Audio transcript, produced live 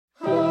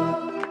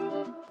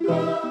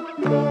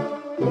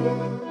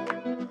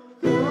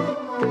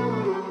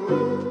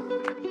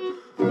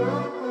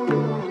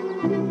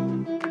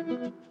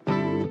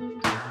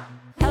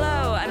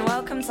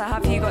To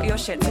Have You Got Your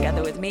Shit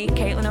Together with me,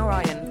 Caitlin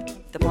O'Ryan,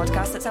 the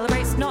podcast that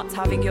celebrates not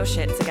having your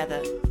shit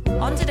together.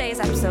 On today's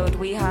episode,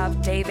 we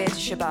have David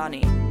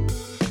Shabani.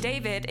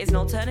 David is an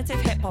alternative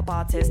hip-hop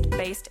artist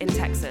based in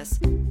Texas.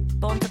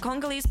 Born to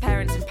Congolese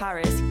parents in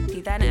Paris,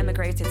 he then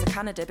emigrated to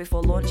Canada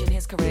before launching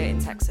his career in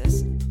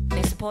Texas.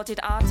 He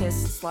supported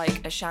artists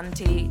like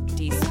Ashanti,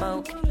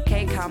 D-Smoke,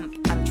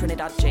 K-Camp, and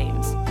Trinidad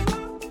James.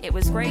 It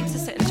was great to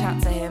sit and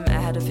chat to him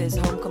ahead of his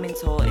homecoming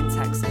tour in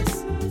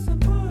Texas.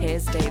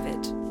 Here's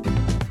David.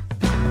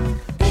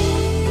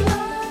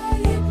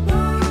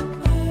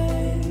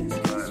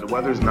 The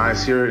weather's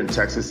nice here in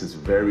Texas. It's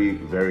very,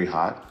 very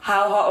hot.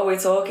 How hot are we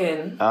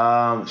talking?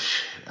 I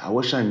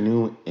wish I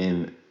knew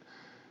in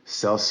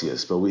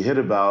Celsius, but we hit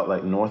about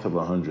like north of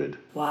 100.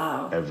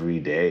 Wow. Every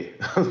day.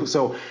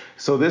 So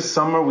this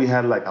summer we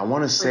had like, I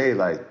want to say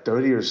like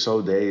 30 or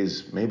so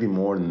days, maybe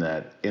more than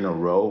that, in a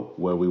row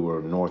where we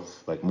were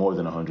north, like more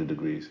than 100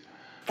 degrees.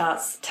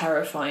 That's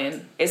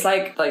terrifying. It's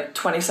like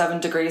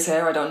 27 degrees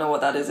here. I don't know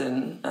what that is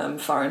in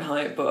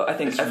Fahrenheit, but I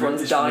think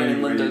everyone's dying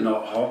in London.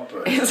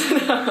 It's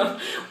really not hot,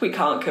 but we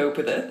can't cope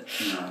with it.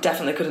 No.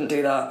 Definitely couldn't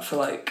do that for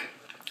like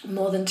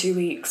more than 2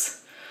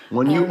 weeks.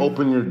 When you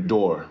open your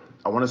door,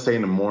 I want to say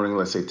in the morning,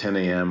 let's say 10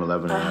 a.m.,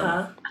 11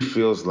 a.m., it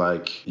feels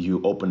like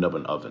you opened up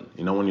an oven.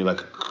 You know, when you're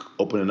like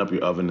opening up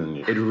your oven, and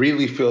it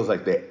really feels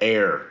like the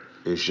air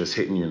is just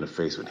hitting you in the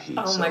face with heat.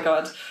 Oh my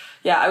God.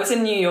 Yeah, I was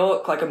in New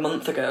York like a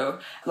month ago.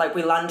 Like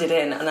we landed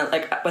in and then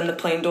like when the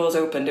plane doors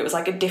opened, it was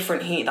like a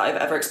different heat that I've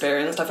ever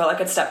experienced. I felt like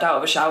I'd stepped out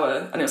of a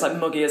shower and it was like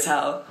muggy as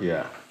hell.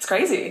 Yeah. It's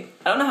crazy.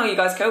 I don't know how you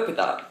guys cope with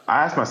that.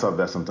 I ask myself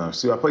that sometimes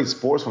too. I played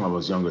sports when I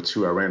was younger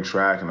too. I ran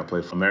track and I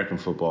played American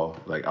football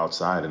like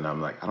outside, and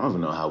I'm like, I don't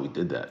even know how we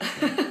did that.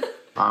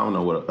 I don't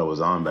know what I was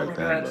on back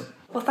then. But...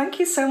 Well, thank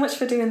you so much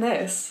for doing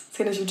this,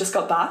 seeing as you just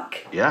got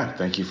back. Yeah,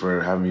 thank you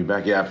for having me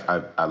back.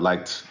 Yeah,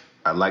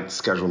 I liked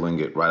scheduling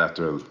it right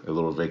after a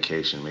little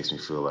vacation. It makes me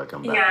feel like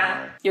I'm back.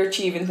 Yeah, you're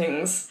achieving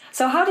things.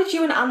 So how did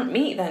you and Ant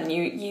meet then?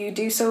 You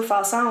do So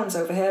Far Sounds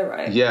over here,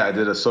 right? Yeah, I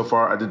did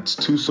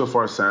two So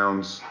Far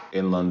Sounds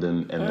in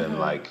London, and then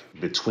like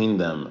between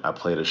them, I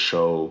played a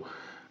show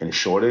in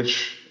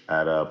Shoreditch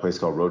at a place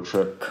called Road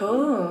Trip.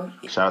 Cool.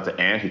 Shout out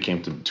to Ant, he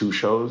came to 2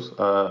 shows.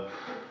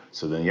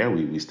 So then, yeah,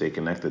 we stayed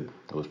connected.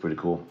 It was pretty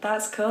cool.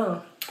 That's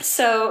cool.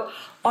 So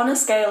on a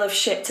scale of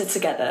shit to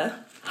together,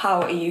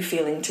 how are you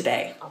feeling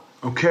today?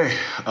 Okay,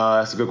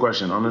 that's a good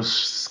question. On a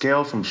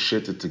scale from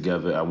shit to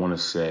together, I want to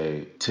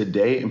say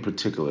today in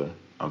particular,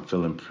 I'm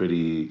feeling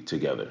pretty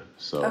together.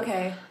 So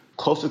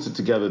closer to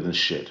together than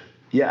shit.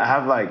 Yeah, I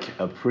have like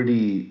a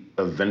pretty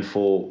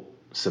eventful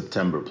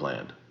September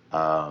planned.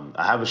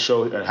 I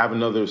have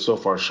another So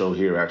Far show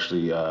here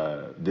actually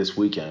this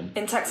weekend.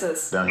 In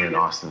Texas? Down here in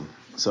Austin.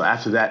 So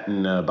after that,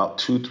 in about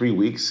 2-3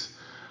 weeks,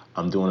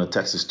 I'm doing a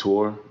Texas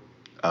tour.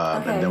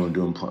 And then we're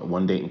doing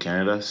one date in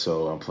Canada.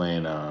 So I'm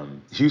playing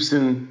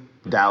Houston,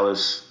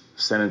 Dallas,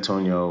 San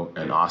Antonio,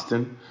 and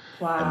Austin.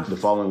 Wow. And the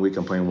following week,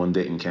 I'm playing one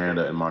date in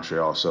Canada and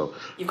Montreal. So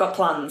you've got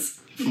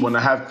plans. When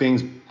I have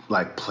things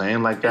like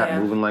planned like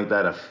that, moving like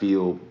that, I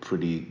feel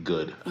pretty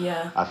good.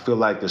 Yeah. I feel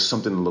like there's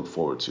something to look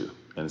forward to.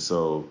 And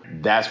so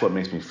that's what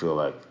makes me feel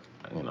like,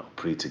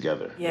 pretty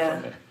together.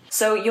 Yeah.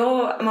 So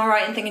am I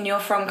right in thinking you're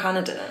from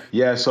Canada?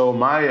 Yeah, so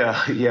my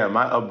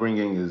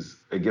upbringing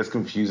it gets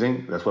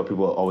confusing. That's what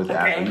people always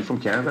ask. Are you from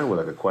Canada? With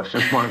like a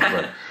question mark.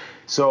 But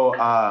so,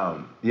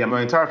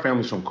 my entire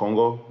family's from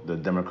Congo, the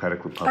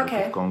Democratic Republic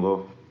of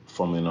Congo,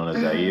 formerly known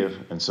as Zaire.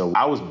 And so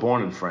I was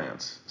born in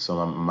France.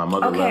 So my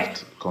mother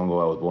left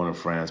Congo. I was born in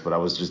France, but I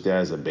was just there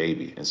as a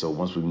baby. And so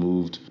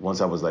once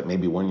I was like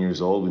maybe 1 year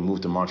old, we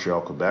moved to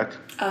Montreal, Quebec.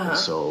 And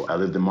so I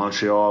lived in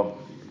Montreal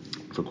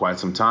for quite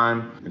some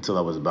time until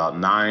I was about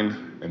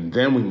 9, and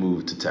then we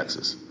moved to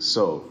Texas.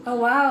 So. Oh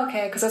wow,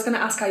 okay. Because I was going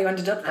to ask how you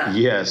ended up there.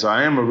 Yeah, so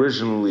I am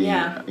originally,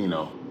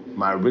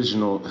 my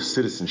original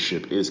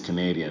citizenship is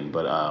Canadian,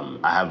 but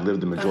I have lived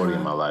the majority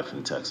of my life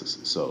in Texas.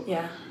 So.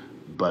 Yeah.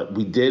 But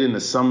we did in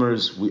the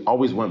summers. We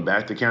always went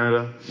back to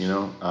Canada.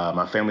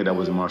 My family that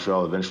was in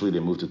Montreal eventually they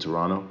moved to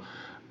Toronto.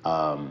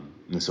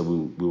 And so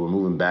we were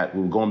moving back.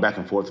 We were going back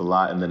and forth a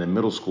lot. And then in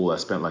middle school, I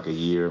spent a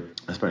year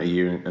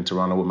in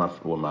Toronto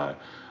with my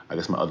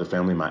my other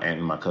family, my aunt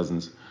and my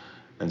cousins.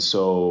 And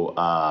so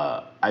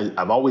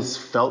I've always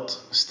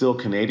felt still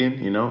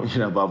Canadian,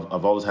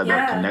 I've always had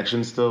that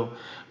connection still.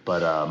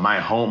 But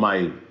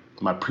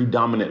my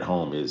predominant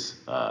home is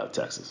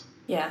Texas.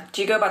 Yeah.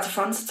 Do you go back to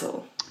France at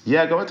all?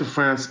 Yeah, I go back to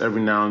France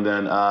every now and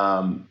then.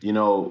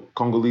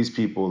 Congolese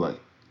people,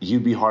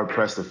 you'd be hard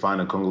pressed to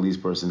find a Congolese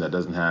person that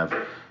doesn't have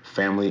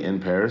family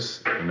in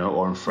Paris,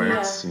 or in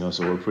France,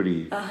 so we're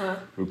pretty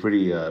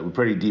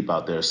deep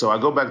out there. So I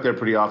go back there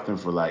pretty often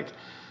for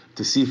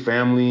to see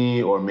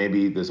family, or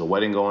maybe there's a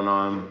wedding going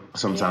on.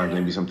 Sometimes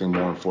maybe something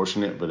more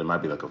unfortunate, but it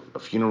might be a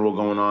funeral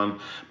going on.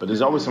 But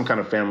there's always some kind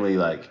of family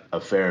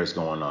affairs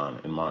going on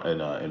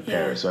in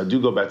Paris. So I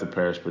do go back to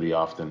Paris pretty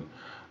often.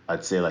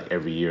 I'd say like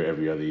every year,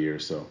 every other year or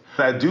so.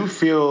 But I do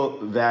feel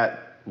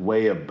that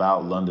way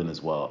about London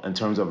as well, in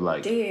terms of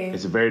like,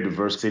 it's a very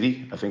diverse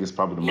city. I think it's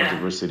probably the most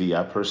diverse city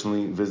I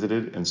personally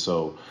visited. And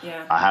so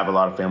I have a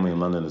lot of family in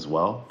London as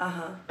well.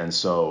 And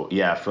so,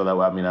 I feel that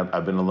way. I mean,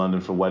 I've been to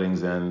London for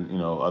weddings and,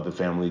 other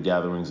family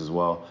gatherings as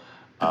well.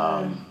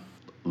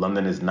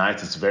 London is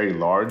nice. It's very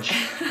large.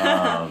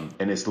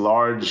 And it's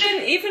large.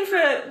 Even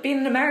for being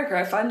in America,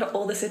 I find that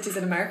all the cities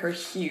in America are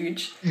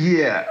huge.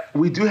 Yeah,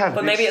 we do have.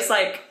 But maybe it's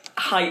like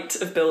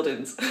height of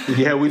buildings.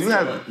 Yeah, we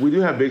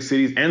do have big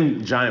cities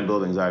and giant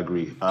buildings. I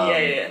agree.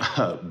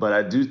 But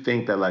I do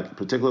think that, like,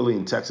 particularly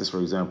in Texas, for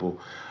example,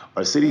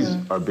 our cities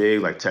are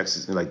big, like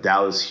Texas, like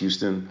Dallas,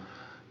 Houston,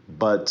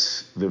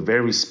 but they're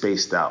very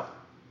spaced out.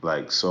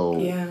 Like, so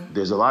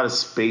there's a lot of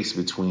space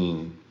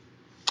between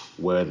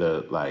where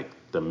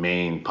the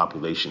main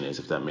population is,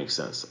 if that makes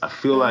sense. I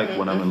feel like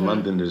when I'm in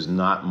London, there's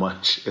not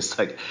much. It's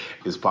like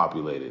it's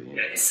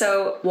populated.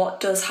 So what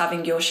does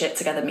having your shit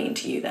together mean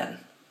to you then?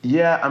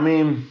 Yeah, I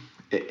mean,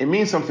 it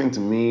means something to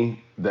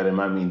me that it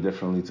might mean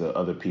differently to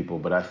other people.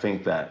 But I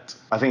think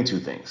two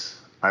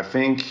things. I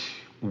think,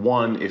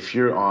 one, if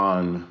you're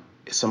on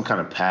some kind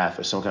of path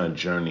or some kind of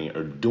journey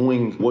or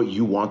doing what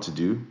you want to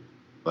do,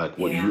 like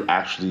what you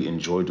actually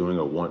enjoy doing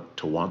or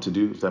want to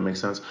do, if that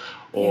makes sense,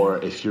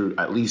 or if you're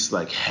at least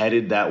like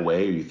headed that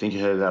way or you think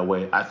you're headed that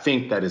way, I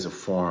think that is a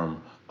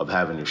form of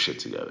having your shit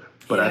together.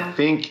 But I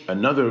think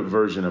another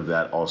version of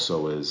that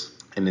also is,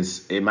 and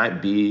it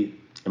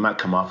might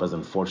come off as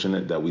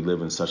unfortunate that we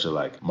live in such a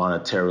like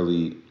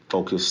monetarily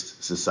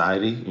focused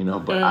society,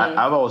 but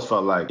I've always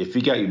felt like if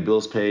you got your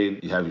bills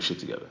paid, you have your shit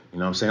together. You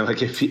know what I'm saying?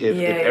 Like if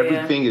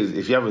everything is,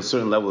 if you have a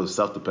certain level of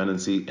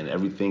self-dependency and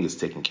everything is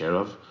taken care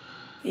of,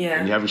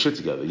 and you have your shit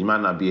together, you might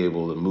not be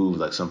able to move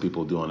like some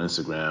people do on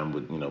Instagram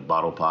with,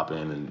 bottle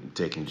popping and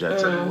taking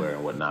jets everywhere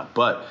and whatnot.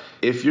 But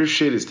if your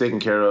shit is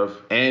taken care of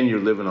and you're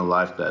living a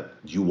life that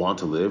you want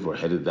to live or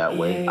headed that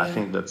way, I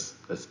think it's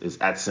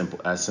as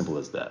simple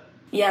as that.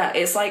 Yeah,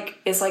 it's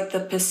like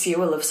the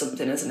pursual of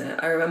something, isn't it?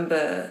 I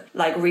remember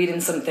like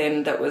reading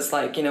something that was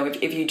like,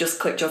 if you just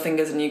clicked your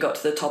fingers and you got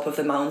to the top of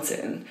the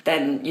mountain,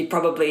 then you'd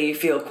probably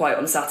feel quite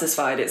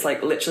unsatisfied. It's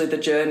like literally the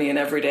journey and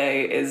every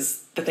day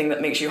is the thing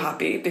that makes you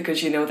happy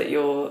because you know that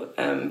you're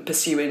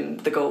pursuing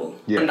the goal.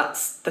 Yeah. And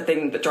that's the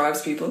thing that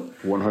drives people.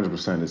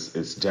 100%.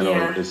 It's general.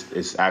 Yeah.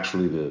 It's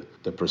actually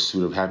the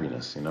pursuit of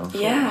happiness, it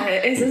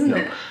is, isn't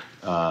it?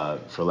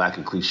 For lack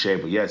of cliche,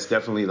 but it's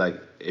definitely like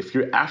if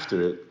you're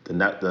after it, then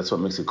that's what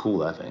makes it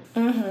cool, I think.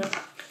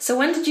 So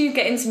when did you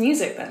get into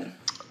music then?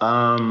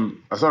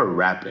 I started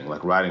rapping,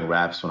 like writing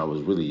raps when I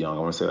was really young. I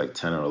want to say like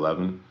 10 or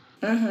 11.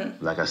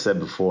 Like I said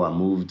before, I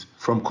moved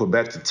from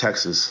Quebec to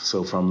Texas,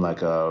 so from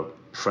like a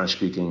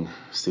French-speaking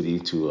city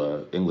to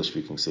a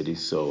English-speaking city,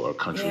 or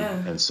country.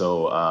 Yeah. And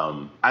so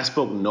I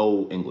spoke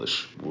no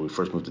English when we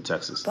first moved to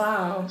Texas.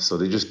 Wow. So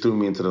they just threw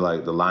me into the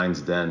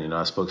lion's den.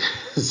 I spoke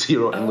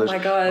zero English. Oh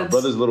my God. My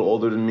brother's a little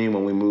older than me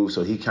when we moved,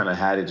 so he kind of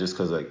had it just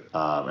because I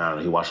don't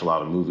know, he watched a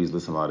lot of movies,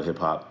 listened to a lot of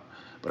hip-hop.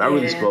 But I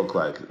really spoke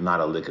like not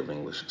a lick of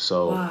English.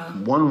 So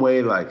one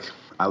way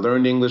I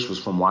learned English was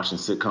from watching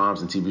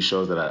sitcoms and TV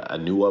shows that I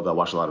knew of. I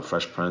watched a lot of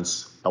Fresh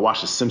Prince. I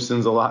watched The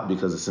Simpsons a lot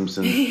because The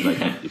Simpsons,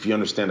 if you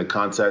understand the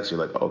context,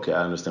 you're like, okay,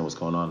 I understand what's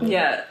going on here.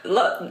 Yeah,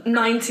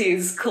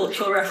 90s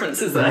cultural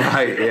references there.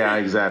 Right, yeah,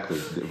 exactly.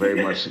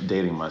 Very much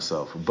dating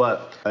myself.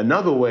 But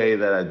another way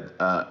that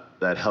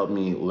that helped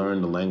me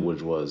learn the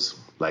language was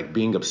like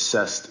being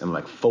obsessed and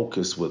like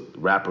focused with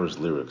rappers'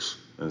 lyrics.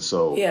 And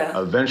so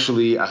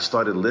eventually I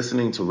started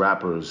listening to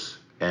rappers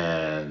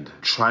and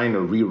trying to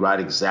rewrite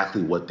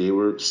exactly what they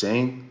were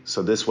saying.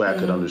 So this way I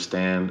could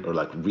understand or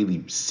like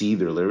really see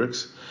their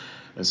lyrics.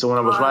 And so when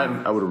I was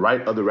writing, I would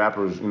write other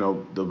rappers,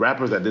 the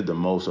rappers that did the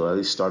most, or at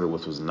least started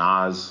with, was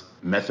Nas,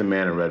 Method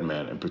Man, and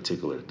Redman in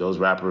particular. Those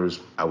rappers,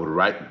 I would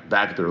write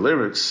back their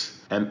lyrics.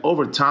 And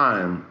over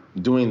time,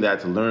 doing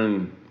that to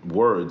learn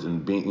words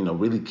and being,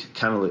 really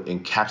kind of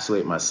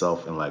encapsulate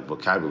myself in like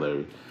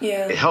vocabulary.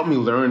 Yeah. It helped me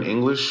learn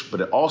English, but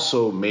it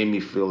also made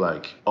me feel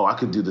like, I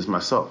could do this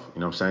myself.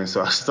 You know what I'm saying?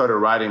 So I started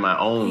writing my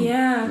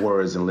own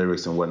words and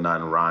lyrics and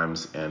whatnot and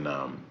rhymes. And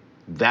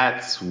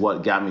that's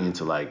what got me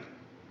into like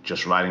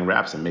just writing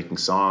raps and making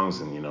songs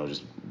and,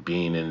 just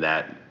being in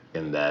that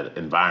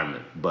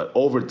environment. But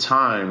over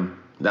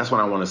time, that's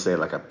when I want to say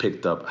like I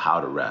picked up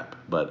how to rap.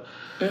 But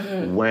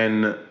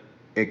when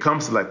it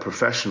comes to like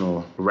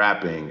professional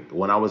rapping,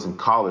 when I was in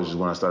college is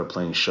when I started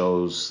playing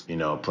shows,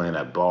 playing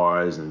at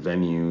bars and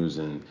venues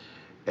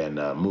and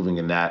moving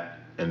in that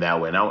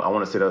way. And I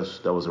want to say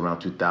that was around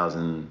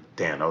 2000.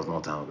 Damn, that was a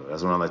long time ago. That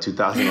was around like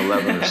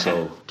 2011 or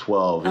so,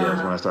 12. Yeah,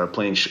 that's when I started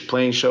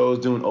playing shows,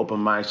 doing open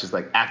mics, just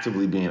like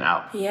actively being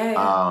out.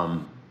 Yeah.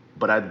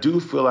 But I do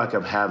feel like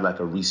I've had like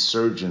a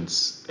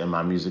resurgence in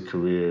my music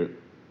career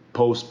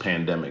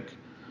post-pandemic.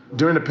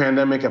 During the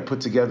pandemic, I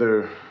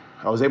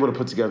was able to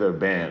put together a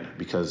band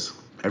because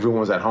everyone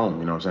was at home,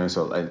 you know what I'm saying?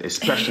 So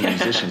especially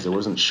musicians, there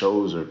wasn't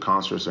shows or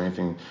concerts or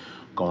anything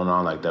going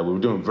on like that. We were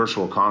doing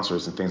virtual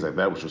concerts and things like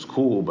that, which was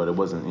cool, but it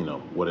wasn't,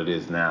 what it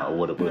is now, or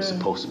what it was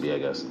supposed to be, I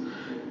guess.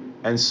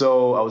 And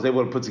so I was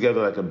able to put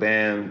together like a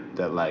band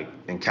that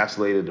like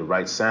encapsulated the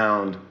right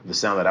sound, the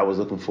sound that I was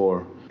looking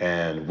for.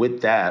 And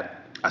with that,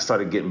 I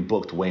started getting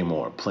booked way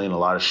more, playing a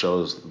lot of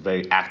shows,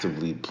 very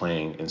actively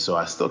playing. And so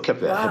I still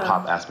kept that hip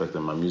hop aspect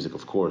of my music,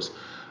 of course.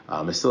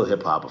 It's still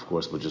hip hop, of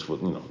course, but just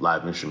with,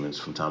 live instruments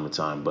from time to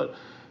time. But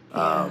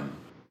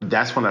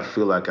that's when I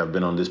feel like I've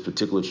been on this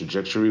particular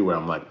trajectory where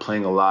I'm like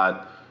playing a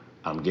lot.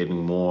 I'm getting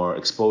more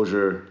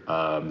exposure.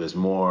 There's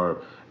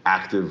more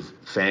active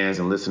fans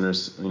and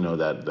listeners,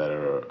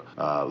 that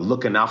are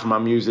looking out for my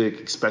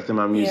music, expecting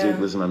my music,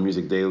 listening to my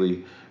music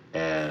daily.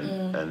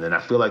 And then I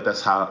feel like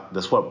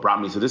that's what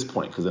brought me to this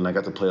point, because then I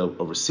got to play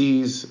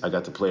overseas. I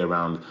got to play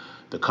around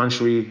the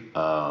country.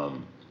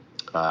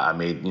 I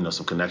made,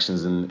 some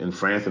connections in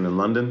France and in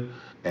London.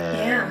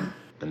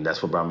 And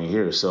that's what brought me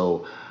here.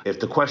 So if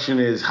the question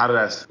is, how did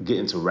I get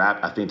into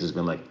rap? I think there's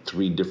been like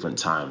 3 different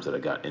times that I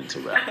got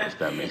into rap, if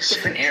that makes sense.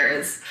 Different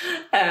eras.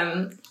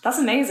 That's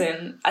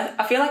amazing.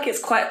 I feel like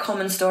it's quite a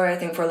common story, I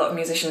think, for a lot of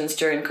musicians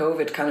during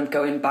COVID, kind of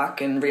going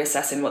back and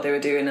reassessing what they were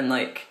doing and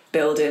like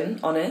building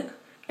on it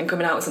and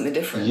coming out with something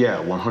different. Yeah,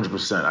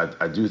 100%.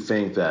 I do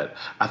think that,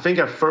 I think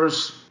at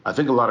first, a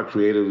lot of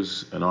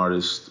creatives and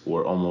artists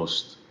were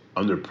almost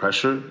under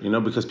pressure,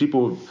 because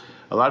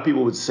a lot of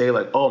people would say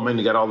like, oh man,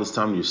 you got all this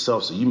time to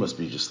yourself, so you must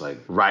be just like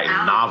writing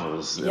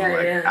novels and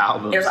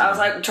albums. I was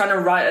like trying to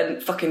write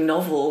a fucking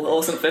novel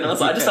or something. I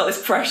was like, I just felt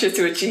this pressure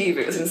to achieve.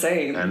 It was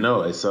insane. I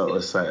know. It's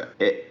like,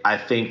 I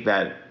think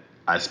that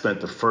I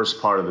spent the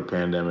first part of the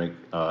pandemic,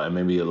 and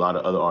maybe a lot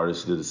of other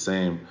artists did the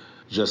same,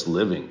 just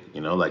living,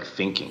 like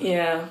thinking.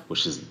 Yeah.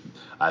 Which is,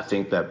 I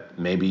think that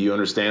maybe you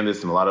understand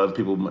this, and a lot of other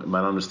people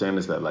might understand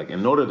this, that like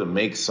in order to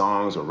make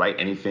songs or write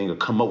anything or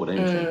come up with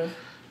anything,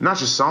 not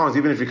just songs,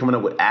 even if you're coming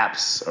up with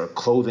apps or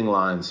clothing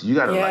lines, you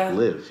got to like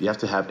live. You have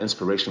to have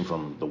inspiration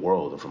from the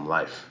world and from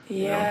life.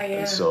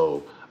 And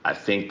so I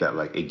think that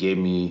like it gave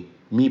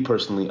me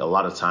personally a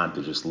lot of time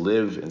to just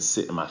live and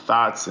sit in my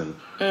thoughts and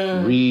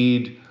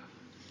read,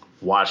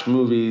 watch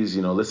movies,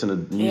 listen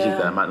to music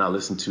that I might not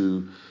listen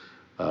to.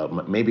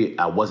 Maybe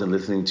I wasn't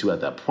listening to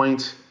at that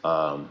point.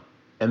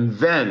 And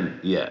then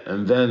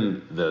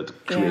the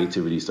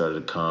creativity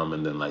started to come,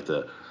 and then like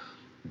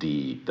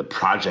the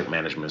project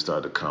management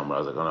started to come, where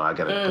I was like, oh no, I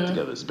gotta put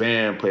together this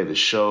band, play this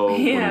show. What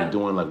are we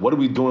doing? Like, what are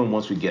we doing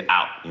once we get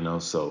out?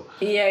 So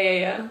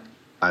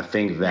I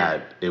think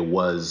that it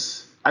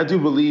was, I do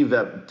believe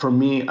that for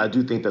me, I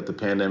do think that the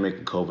pandemic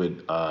and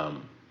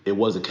COVID, it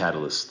was a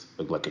catalyst,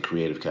 like a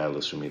creative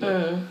catalyst for me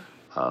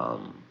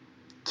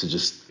to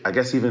just, I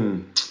guess,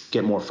 even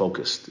get more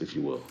focused, if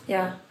you will.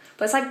 Yeah.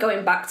 But it's like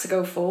going back to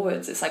go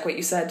forwards. It's like what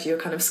you said, you're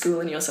kind of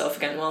schooling yourself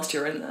again whilst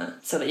you're in there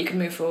so that you can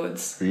move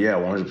forwards. Yeah,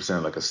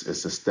 100%. Like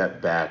it's a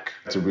step back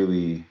to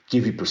really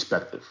give you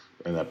perspective.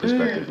 And that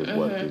perspective is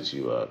what gives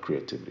you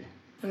creativity.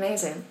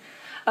 Amazing.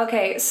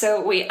 Okay,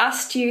 so we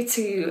asked you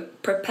to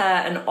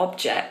prepare an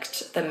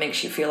object that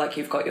makes you feel like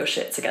you've got your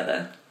shit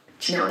together.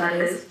 Do you know what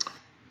that is?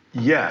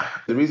 Yeah.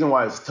 The reason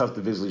why it's tough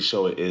to visually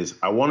show it is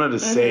I wanted to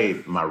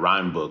say my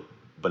rhyme book,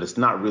 but it's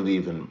not really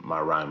even my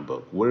rhyme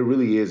book. What it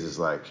really is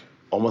like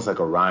almost like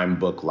a rhyme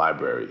book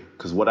library.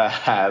 Because what I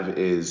have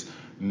is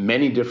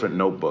many different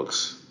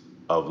notebooks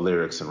of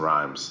lyrics and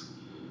rhymes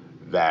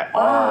that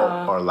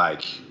are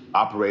like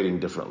operating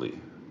differently.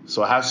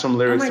 So I have some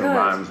lyrics and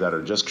rhymes that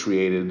are just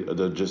created,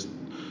 they're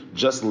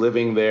just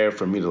living there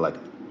for me to like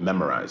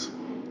memorize.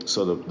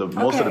 So the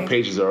most of the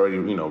pages are already,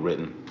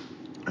 written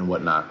and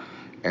whatnot.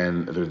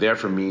 And they're there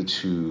for me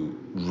to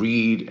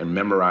read and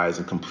memorize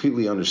and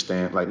completely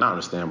understand, like not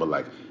understand, but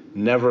like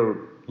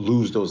never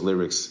lose those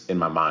lyrics in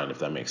my mind, if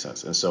that makes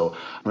sense. And so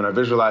when I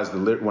visualize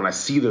when I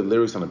see the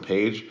lyrics on the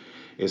page,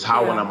 is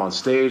how when I'm on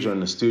stage or in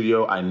the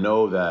studio, I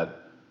know that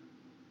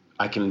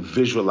I can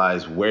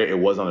visualize where it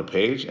was on the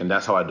page, and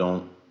that's how I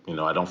don't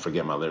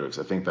forget my lyrics.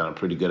 I think that I'm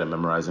pretty good at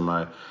memorizing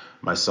my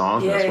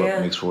songs. That's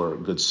what makes for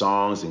good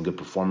songs and good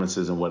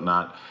performances and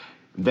whatnot.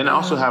 Then I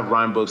also have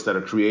rhyme books that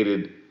are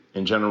created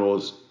in general.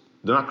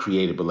 They're not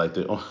created, but like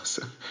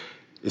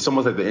it's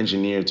almost like they're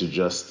engineered to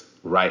just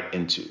write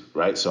into,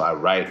 right? So I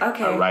write.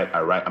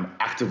 I'm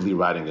actively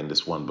writing in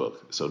this one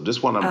book. So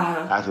this one I'm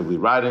actively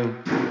writing.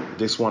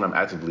 This one I'm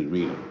actively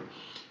reading.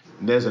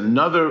 There's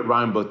another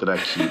rhyme book that I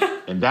keep,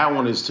 and that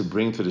one is to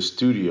bring to the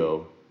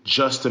studio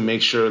just to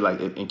make sure,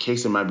 like, in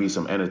case there might be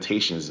some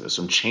annotations or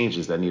some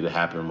changes that need to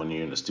happen when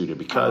you're in the studio.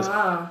 Because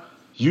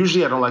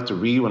usually I don't like to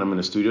read when I'm in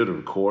the studio to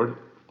record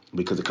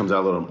because it comes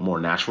out a little more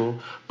natural.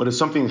 But if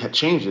something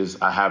changes,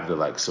 I have the,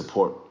 like,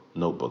 support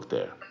notebook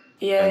there.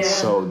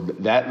 So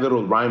that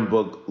little rhyme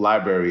book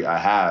library I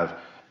have,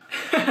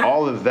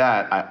 all of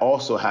that, I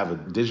also have a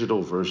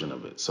digital version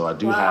of it. So I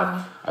do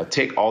I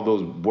take all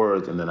those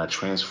words and then I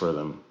transfer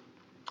them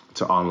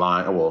to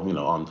online,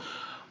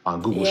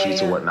 on Google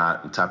Sheets or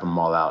whatnot, and type them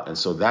all out. And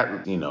so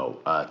that,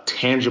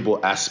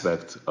 tangible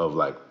aspect of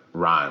like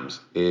rhymes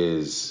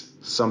is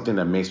something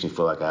that makes me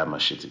feel like I have my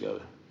shit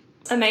together.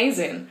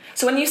 Amazing.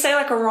 So when you say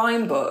like a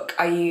rhyme book,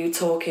 are you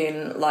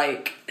talking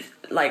like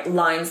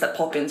lines that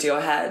pop into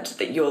your head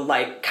that you'll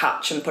like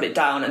catch and put it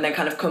down and then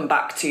kind of come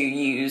back to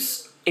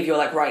use if you're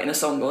like writing a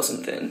song or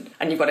something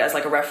and you've got it as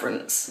like a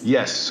reference.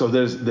 Yes, so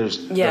there's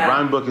the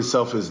rhyme book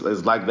itself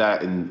is like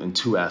that in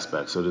two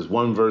aspects. So there's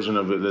one version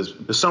of it.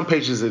 There's some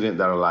pages in it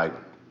that are like,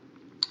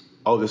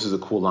 oh, this is a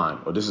cool line,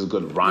 or this is a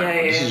good rhyme,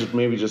 or this is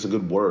maybe just a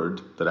good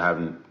word that I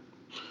haven't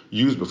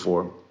used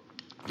before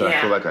that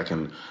I feel like I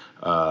can.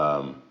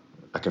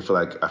 I feel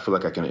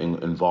like I can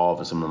involve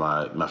in some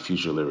of my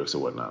future lyrics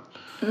or whatnot,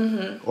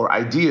 or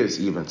ideas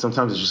even.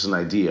 Sometimes it's just an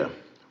idea,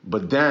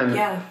 but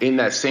then in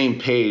that same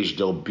page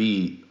there'll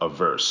be a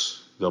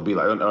verse. There'll be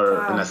like,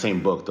 or in that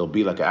same book there'll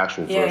be like an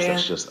actual verse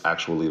that's just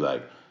actually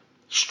like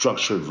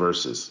structured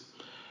verses,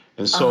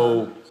 and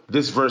so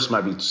this verse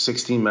might be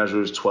 16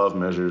 measures, 12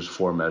 measures,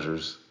 4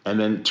 measures, and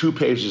then 2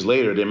 pages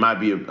later there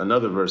might be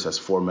another verse that's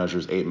 4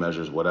 measures, 8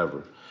 measures,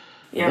 whatever.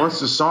 Yeah. Once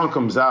the song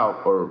comes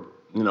out, or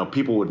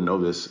people would know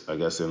this, I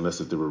guess, unless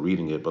if they were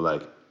reading it. But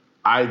like,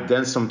 I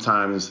then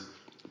sometimes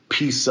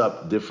piece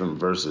up different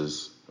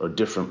verses or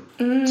different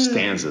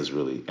stanzas,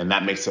 really, and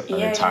that makes an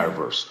entire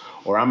verse.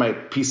 Or I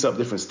might piece up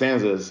different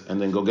stanzas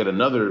and then go get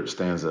another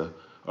stanza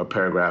or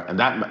paragraph, and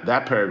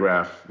that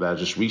paragraph that I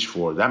just reached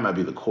for, that might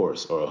be the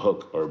chorus or a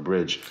hook or a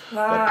bridge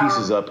that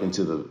pieces up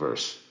into the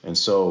verse. And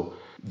so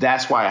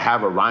that's why I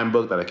have a rhyme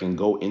book that I can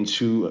go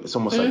into. It's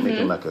almost like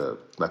making like a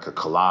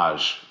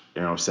collage. You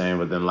know what I'm saying?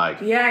 But then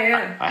like,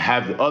 I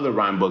have the other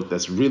rhyme book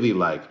that's really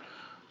like,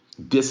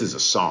 this is a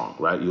song,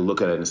 right? You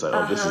look at it and it's like,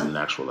 oh, this is an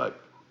actual, like,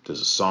 there's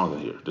a song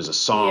in here. There's a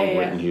song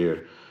written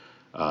here.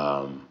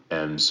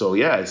 And so,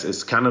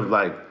 it's kind of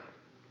like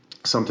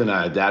something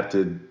I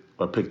adapted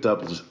or picked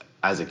up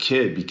as a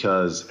kid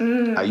because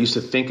I used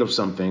to think of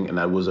something and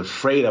I was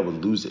afraid I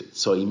would lose it.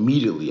 So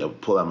immediately I would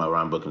pull out my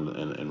rhyme book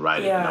and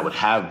write it. And I would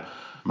have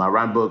my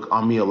rhyme book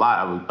on me a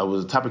lot. I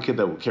was the type of kid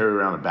that would carry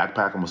around a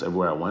backpack almost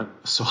everywhere I went.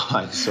 So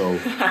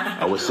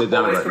I would sit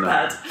down and be like,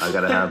 no, I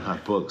gotta have my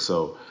book.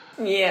 So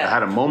I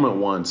had a moment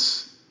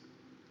once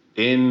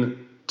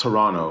in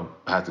Toronto.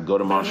 I had to go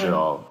to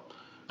Montreal.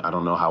 I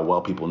don't know how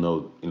well people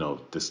know,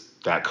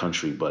 that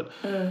country, but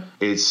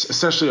it's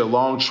essentially a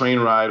long train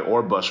ride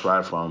or bus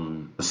ride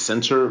from the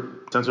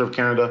center of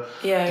Canada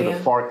to the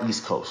far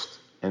east coast.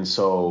 And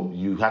so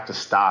you have to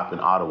stop in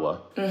Ottawa.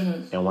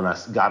 And when I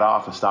got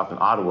off and stopped in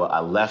Ottawa, I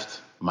left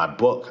my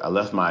book. I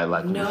left my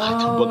the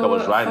book I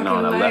was writing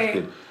on. I left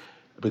it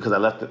because I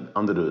left it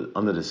under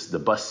the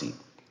bus seat.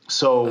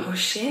 So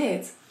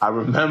I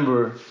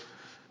remember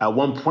at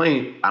one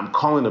point I'm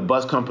calling the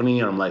bus company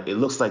and I'm like, it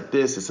looks like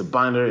this. It's a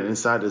binder and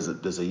inside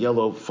there's a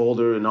yellow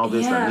folder and all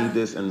this. And I need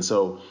this. And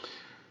so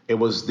they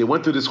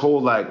went through this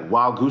whole like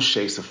wild goose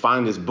chase to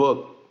find this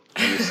book.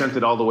 And they sent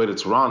it all the way to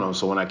Toronto.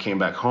 So when I came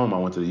back home, I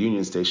went to the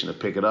Union Station to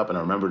pick it up. And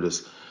I remember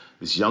this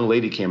young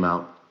lady came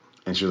out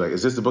and she was like,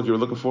 is this the book you were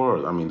looking for?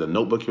 The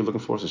notebook you were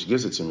looking for? So she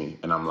gives it to me.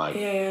 And I'm like,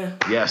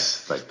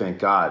 yes, like, thank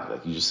God.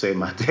 Like, you just saved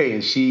my day.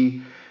 And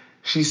she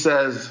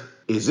says,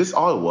 is this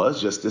all it was?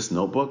 Just this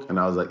notebook? And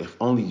I was like, if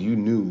only you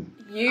knew.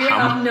 You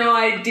have no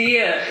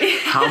idea.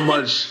 How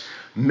much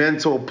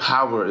mental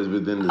power is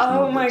within this notebook.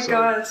 Oh my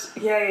God.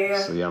 Yeah.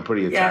 So I'm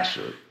pretty attached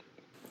to it.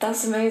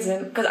 That's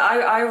amazing. Because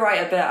I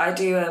write a bit. I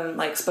do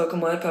like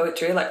spoken word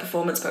poetry, like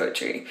performance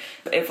poetry.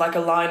 If like a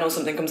line or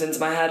something comes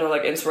into my head or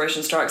like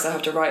inspiration strikes, I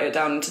have to write it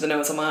down into the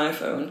notes on my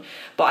iPhone.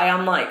 But I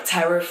am like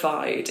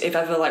terrified if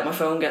ever like my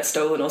phone gets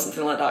stolen or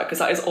something like that, because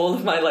that is all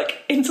of my like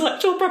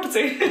intellectual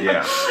property.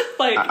 Yeah.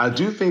 Like I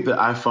do think the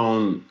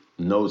iPhone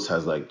notes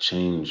has like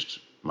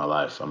changed my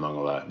life, I'm not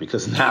gonna lie,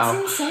 because now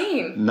that's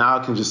insane. Now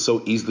I can just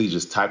so easily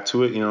just type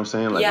to it, you know what I'm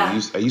saying? Like I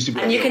used to be,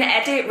 and you can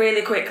edit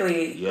really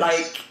quickly. Yes.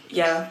 Like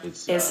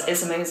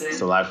it's amazing.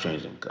 It's life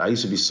changing. I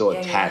used to be so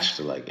attached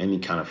to like any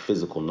kind of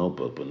physical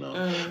notebook, but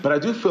no. But I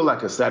do feel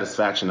like a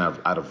satisfaction out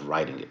of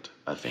writing it,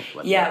 I think.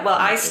 Like,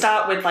 I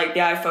start with like the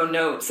iPhone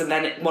notes, and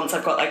then once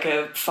I've got like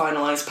a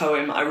finalized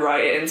poem, I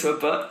write it into a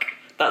book.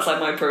 That's like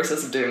my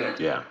process of doing it.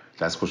 Yeah,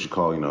 that's what you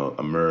call,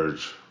 a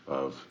merge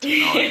of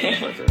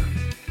technology right there.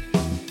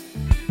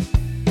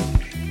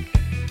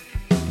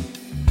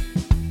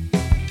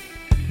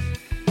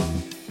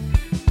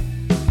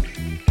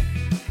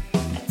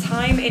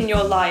 Time in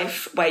your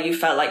life where you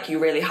felt like you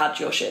really had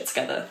your shit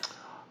together?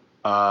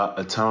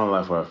 A time in my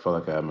life where I felt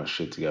like I had my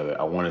shit together.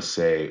 I want to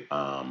say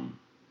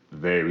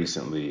very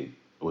recently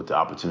with the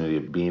opportunity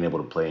of being able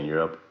to play in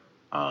Europe.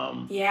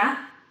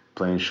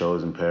 Playing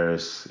shows in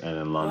Paris and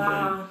in London.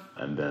 Wow.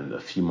 And then a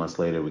few months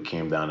later we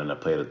came down and I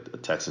played a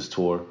Texas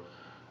tour.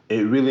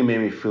 It really made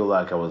me feel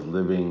like I was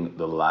living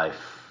the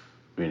life.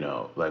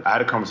 Like I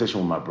had a conversation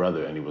with my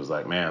brother and he was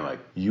like, man, like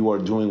you are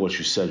doing what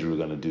you said you were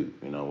going to do,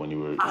 when you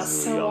were younger.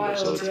 Wild,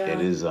 so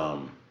it is,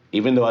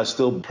 even though I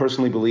still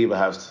personally believe I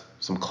have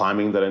some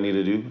climbing that I need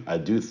to do, I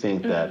do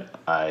think that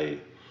I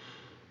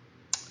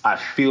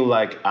feel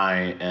like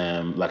I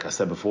am, like I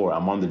said before,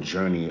 I'm on the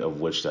journey of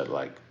which that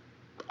like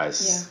I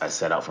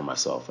set out for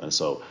myself. And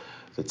so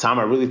the time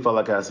I really felt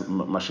like I had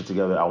my shit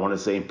together, I want to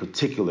say in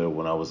particular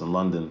when I was in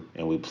London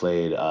and we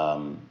played,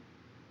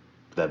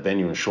 that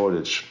venue in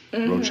Shoreditch,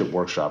 Road Trip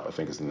Workshop, I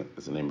think is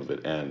the name of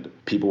it. And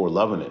people were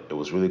loving it. It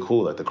was really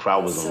cool. Like the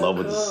crowd was in love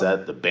with the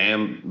set. The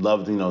band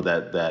loved,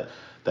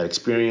 that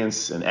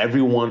experience, and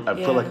everyone, I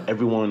feel like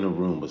everyone in the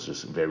room was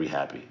just very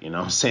happy. You know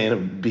what I'm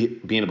saying?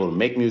 Being able to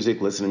make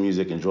music, listen to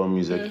music, enjoy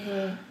music.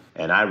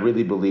 And I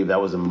really believe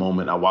that was a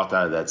moment I walked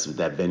out of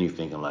that venue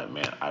thinking like,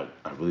 man, I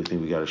really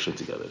think we got our shit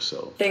together.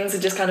 So things are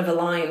just kind of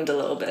aligned a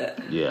little bit.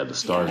 Yeah, the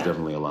stars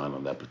definitely aligned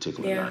on that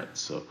particular night.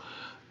 So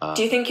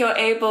do you think you're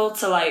able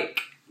to,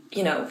 like,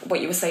 you know,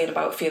 what you were saying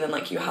about feeling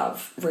like you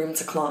have room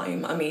to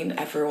climb? I mean,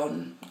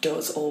 everyone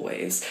does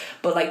always.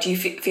 But, like, do you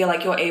feel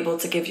like you're able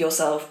to give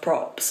yourself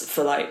props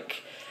for,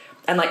 like,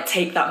 and, like,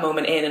 take that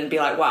moment in and be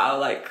like, wow,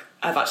 like,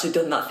 I've actually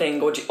done that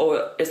thing?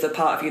 Or is there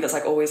part of you that's,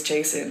 like, always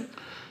chasing?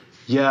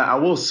 Yeah, I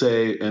will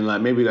say, and,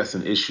 like, maybe that's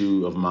an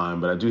issue of mine,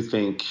 but I do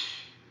think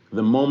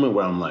the moment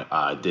where I'm like,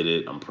 I did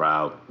it, I'm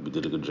proud, we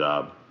did a good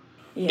job.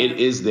 Yeah. It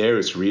is there,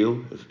 it's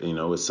real, you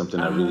know, it's something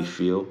I really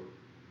feel.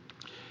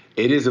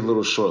 It is a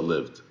little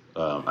short-lived.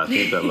 I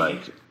think that,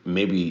 like,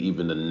 maybe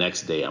even the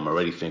next day I'm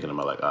already thinking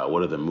about, like,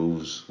 what are the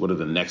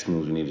next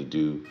moves we need to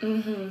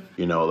do?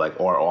 You know, like,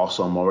 or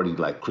also I'm already,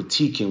 like,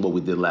 critiquing what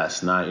we did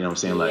last night. You know what I'm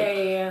saying?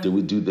 Like, did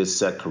we do this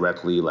set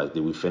correctly? Like,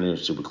 did we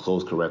finish? Did we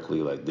close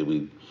correctly? Like, did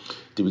we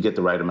get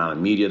the right amount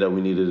of media that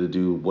we needed to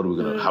do?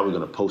 How are we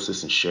gonna post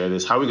this and share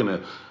this? How are we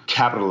gonna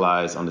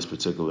capitalize on this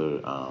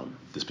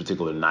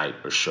particular night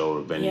or show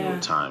or venue or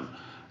time?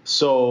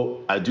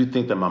 So I do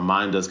think that my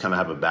mind does kind of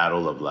have a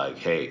battle of, like,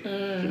 hey, if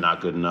you're not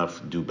good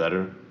enough, do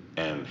better.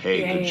 And,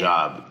 hey, good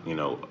job, you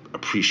know,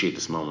 appreciate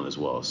this moment as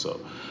well. So,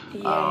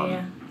 it's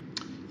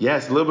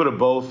a little bit of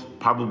both,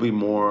 probably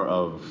more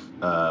of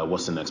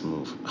what's the next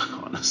move,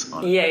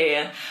 honestly.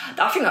 Yeah.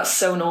 I think that's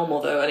so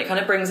normal, though, and it kind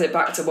of brings it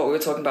back to what we were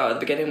talking about at the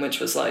beginning, which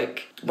was,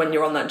 like, when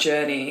you're on that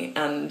journey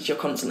and you're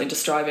constantly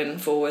just striving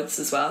forwards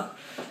as well.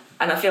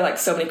 And I feel like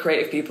so many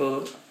creative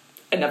people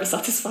are never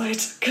satisfied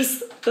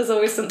because there's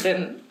always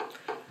something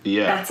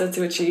better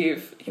to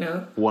achieve, you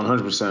know?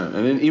 100%.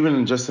 And then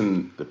even just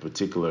in the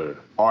particular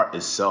art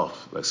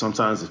itself, like,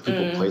 sometimes if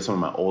people play some of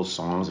my old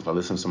songs, if I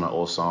listen to some of my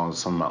old songs,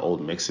 some of my old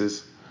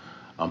mixes,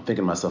 I'm thinking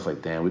to myself,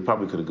 like, damn, we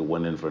probably could have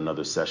went in for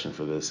another session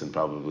for this and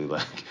probably,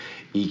 like,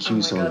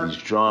 EQ some of these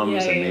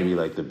drums and maybe,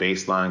 like, the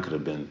bass line could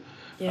have been,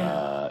 you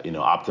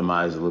know,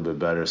 optimized a little bit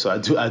better. So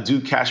I do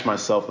catch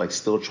myself, like,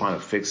 still trying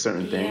to fix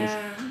certain things.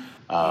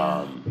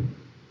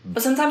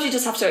 But sometimes you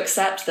just have to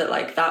accept that,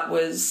 like, that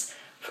was,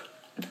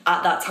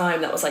 at that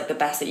time, that was, like, the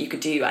best that you could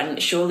do,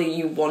 and surely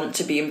you want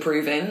to be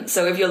improving.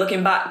 So if you're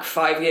looking back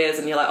 5 years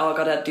and you're like, oh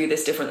God, I'd do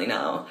this differently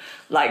now,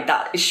 like,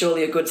 that is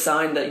surely a good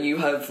sign that you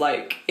have,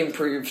 like,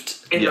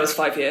 improved in those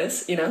 5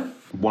 years, you know?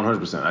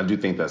 100%. I do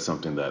think that's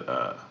something that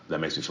that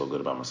makes me feel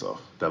good about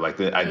myself. That, like,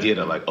 the idea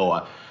that, like,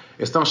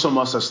 it's not so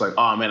much that's like,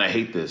 oh man, I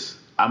hate this.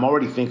 I'm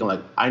already thinking,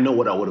 like, I know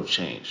what I would have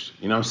changed.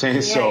 You know what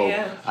I'm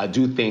saying? I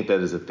do think that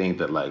is a thing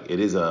that, like, it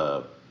is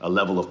a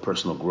level of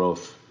personal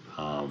growth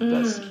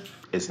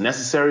it's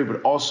necessary,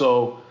 but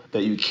also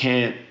that you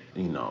can't,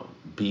 you know,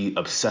 be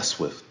obsessed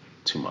with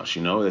too much.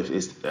 You know, if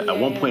it's at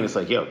one point it's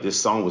like, yo, this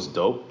song was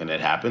dope and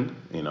it happened.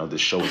 You know,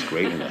 this show was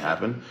great and it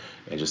happened,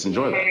 and just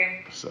enjoy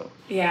that. So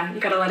you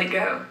gotta let it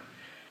go.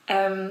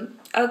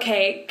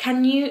 Okay,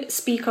 can you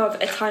speak of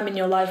a time in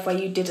your life where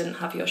you didn't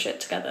have your shit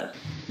together?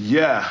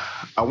 Yeah,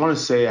 I want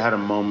to say I had a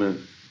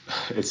moment.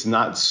 It's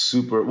not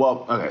super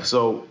well. Okay,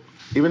 so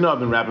even though I've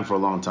been rapping for a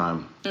long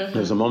time,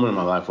 there's a moment in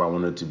my life where I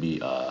wanted to be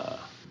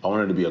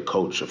a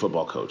coach, a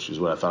football coach, is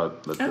what I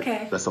thought.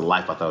 That's the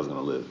life I thought I was going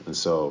to live. And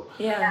so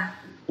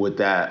with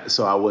that,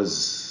 so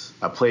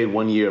I played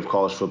 1 year of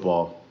college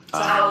football. So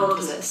how old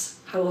was this?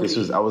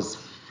 I was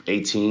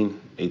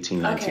 18,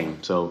 19. Okay.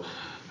 So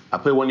I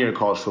played 1 year of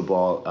college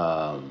football,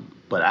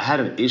 but I had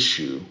an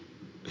issue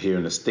here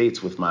in the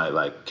States with my,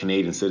 like,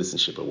 Canadian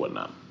citizenship or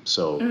whatnot.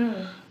 So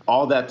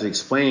all that to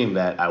explain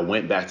that I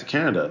went back to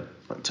Canada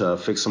to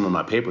fix some of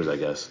my papers, I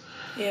guess.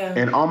 Yeah.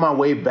 And on my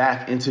way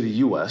back into the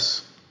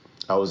U.S.,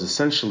 I was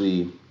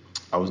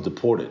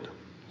deported.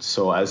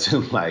 So as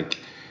in, like,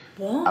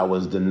 what? I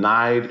was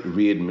denied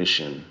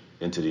readmission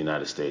into the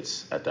United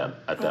States at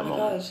that moment.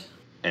 God.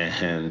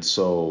 And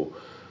so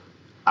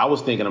I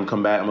was thinking I'm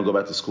gonna go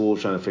back to school,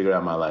 trying to figure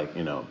out my, like,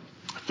 you know,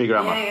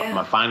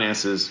 my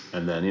finances,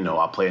 and then, you know,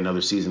 I'll play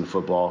another season of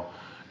football,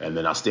 and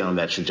then I'll stay on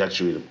that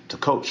trajectory to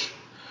coach.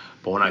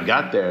 But when I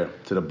got there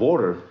to the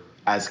border,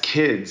 as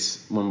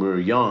kids, when we were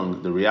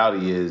young, the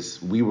reality is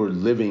we were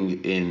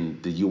living in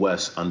the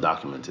U.S.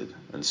 undocumented,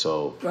 and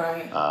so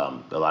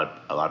a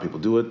lot of people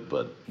do it,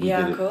 but we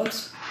did it, of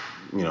course,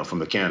 you know, from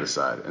the Canada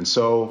side. And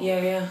so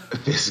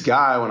this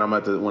guy, when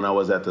I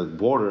was at the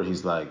border,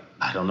 he's like,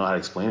 I don't know how to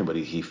explain it, but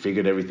he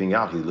figured everything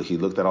out. He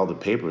looked at all the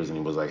papers and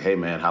he was like, hey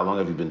man, how long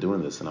have you been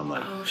doing this? And I'm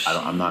like,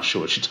 I'm not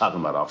sure what you're talking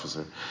about,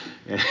 officer.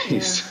 And he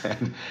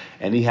said,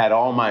 and he had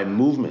all my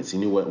movements. He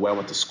knew where I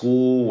went to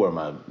school, where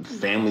my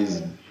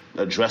family's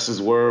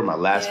addresses were, my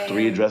last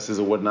 3 addresses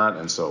or whatnot.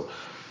 And so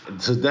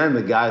then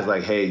the guy's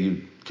like, hey,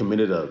 you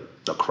committed a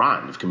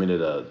crime. You've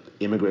committed a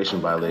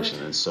immigration violation.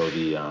 God. And so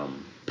the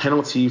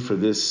penalty for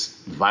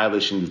this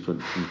violation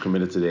you've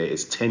committed today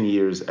is 10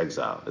 years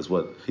exile, is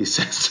what he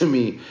says to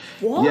me.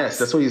 What? Yes,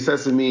 that's what he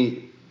says to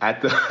me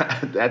at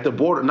the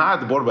border, not at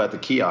the border, but at the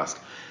kiosk.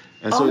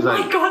 And so he's like,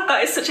 oh my God,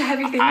 that is such a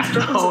heavy thing to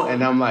drop.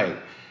 And I'm like,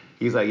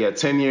 he's like, yeah,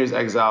 10 years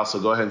exile, so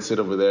go ahead and sit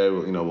over there.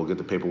 You know, we'll get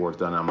the paperwork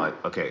done. I'm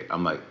like, okay.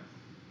 I'm like,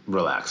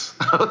 relax.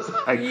 I was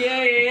like,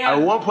 yeah.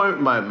 At one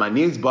point, my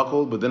knees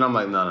buckled, but then I'm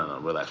like, no,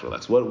 relax.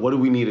 What do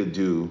we need to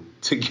do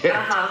to get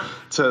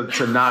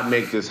to not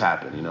make this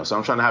happen? You know, so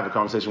I'm trying to have a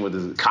conversation with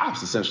the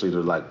cops, essentially,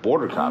 they're like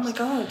border cops. Oh my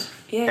God,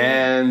 yeah.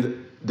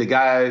 And the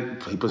guy,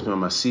 he puts me on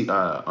my seat,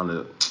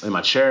 in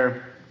my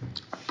chair,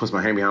 puts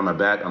my hand behind my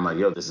back. I'm like,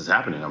 yo, this is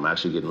happening. I'm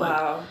actually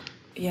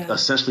getting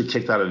essentially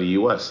kicked out of the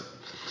U.S.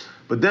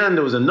 But then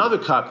there was another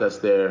cop that's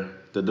there.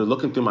 They're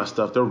looking through my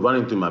stuff. They're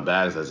running through my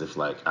bags as if,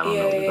 like, I don't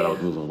know, they thought I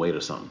was moving weight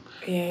or something.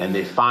 And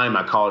they find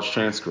my college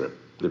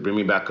transcript. They bring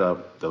me back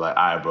up. They're like,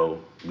 all right,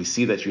 bro, we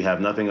see that you have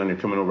nothing on your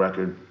criminal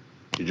record.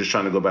 You're just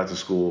trying to go back to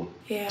school.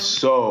 Yeah.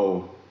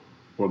 So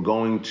we're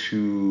going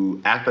to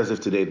act as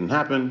if today didn't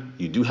happen.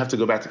 You do have to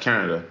go back to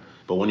Canada.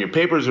 But when your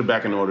papers are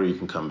back in order, you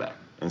can come back.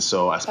 And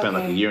so I spent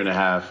like a year and a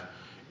half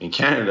in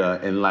Canada.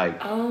 And,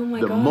 like,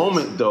 the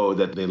moment, though,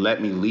 that they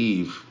let me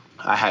leave,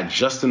 I had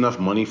just enough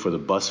money for the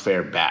bus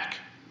fare back.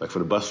 Like, for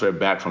the bus fare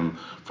back from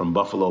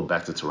Buffalo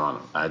back to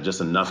Toronto. I had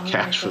just enough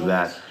cash for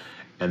that.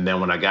 And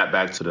then when I got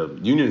back to the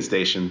Union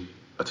Station,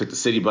 I took the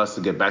city bus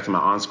to get back to my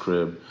aunt's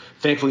crib.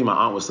 Thankfully, my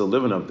aunt was still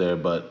living up there.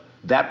 But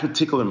that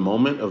particular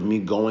moment of me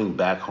going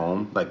back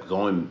home, like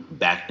going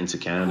back into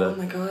Canada,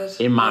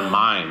 in my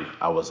mind,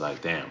 I was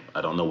like, damn,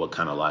 I don't know what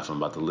kind of life I'm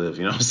about to live.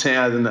 You know what I'm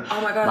saying?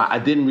 I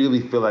didn't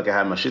really feel like I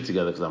had my shit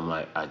together because I'm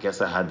like, I guess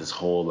I had this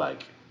whole,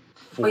 like,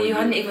 well, you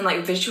hadn't even,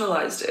 like,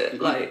 visualized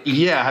it, like...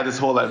 Yeah, I had this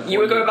whole, like... You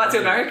were going back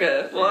to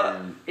America. What?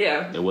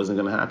 Yeah. It wasn't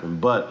going to happen.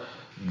 But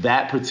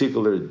that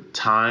particular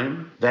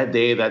time, that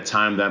day, that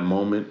time, that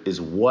moment is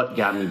what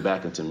got me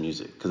back into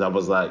music. Because I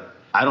was like,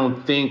 I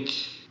don't think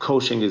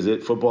coaching is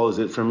it, football is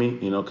it for me,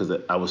 you know, because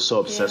I was so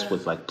obsessed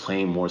with, like,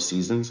 playing more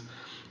seasons,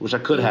 which I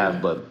could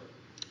have, but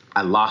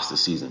I lost the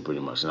season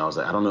pretty much. And I was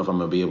like, I don't know if I'm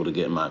going to be able to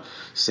get my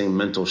same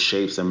mental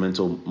shapes and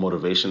mental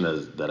motivation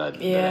that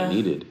I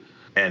needed.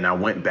 And I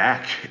went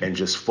back and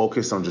just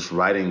focused on just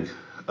writing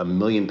a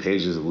million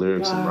pages of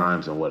lyrics and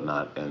rhymes and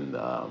whatnot. And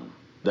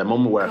that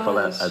moment where I felt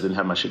like I didn't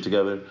have my shit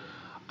together,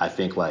 I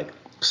think, like,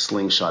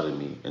 slingshotted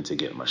me into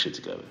getting my shit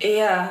together.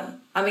 Yeah.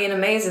 I mean,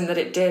 amazing that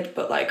it did,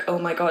 but, like, oh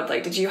my God,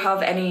 like, did you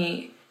have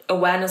any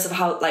awareness of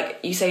how, like,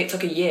 you say it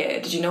took a year,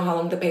 did you know how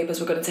long the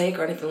papers were going to take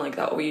or anything like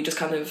that, or were you just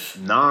kind of...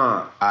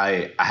 Nah,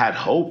 I had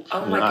hope.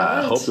 Oh my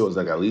God. I hoped it was,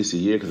 like, at least a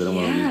year because I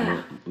didn't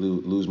want to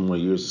lose more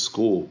years of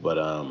school, but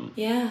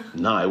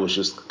it was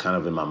just kind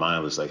of in my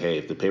mind. It's like, hey,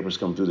 if the papers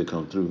come through, they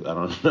come through. I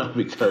don't know,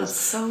 because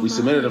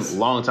submitted them a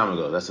long time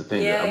ago. That's the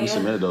thing. We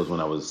submitted those when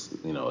I was,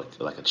 you know,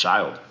 like a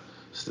child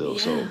still,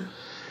 so...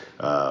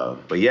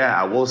 but yeah,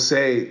 I will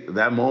say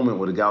that moment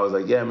where the guy was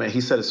like, yeah, man,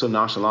 he said it so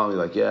nonchalantly,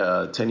 like,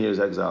 10 years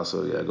exile,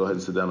 so yeah, go ahead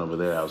and sit down over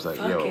there. I was like,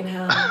 fucking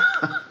yo,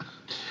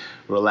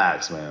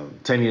 relax, man.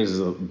 10 years is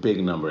a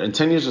big number. And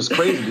 10 years was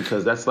crazy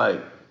because that's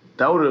like,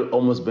 that would have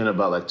almost been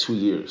about like 2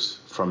 years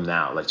from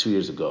now, like 2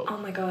 years ago. Oh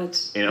my God.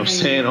 You know what I'm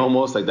saying?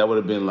 Almost like that would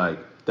have been like,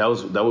 that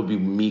would be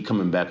me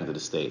coming back into the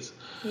States.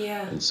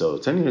 Yeah. And so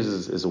 10 years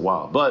is a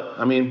while. But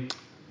I mean,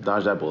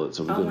 dodge that bullet,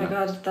 so we're good. Oh my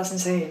God, that's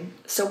insane.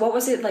 So what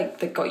was it like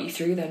that got you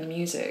through then,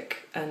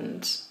 music,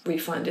 and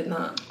refinding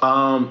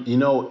that? You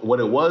know, what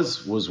it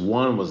was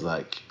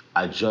like,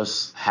 I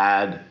just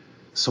had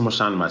so much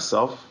time to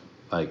myself.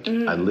 Like,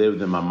 I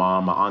lived in my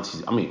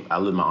auntie's, I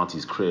lived in my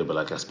auntie's crib, but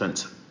like I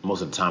spent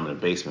most of the time in the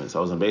basement. So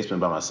I was in the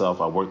basement by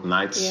myself. I worked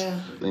nights. Yeah.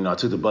 You know, I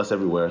took the bus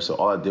everywhere. So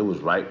all I did was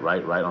write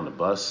on the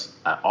bus.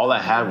 All I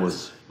had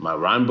was my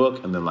rhyme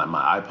book and then like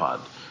my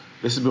iPod.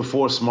 This is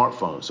before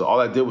smartphones. So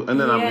all I did was, and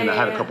then I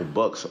had a couple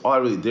books. All I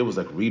really did was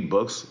like read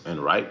books and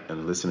write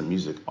and listen to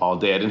music all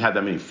day. I didn't have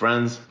that many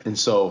friends. And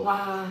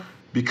so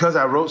because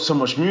I wrote so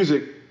much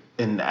music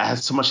and I had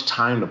so much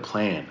time to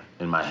plan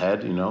in my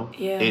head, you know,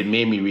 it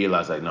made me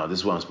realize like, no, this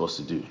is what I'm supposed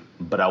to do.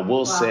 But I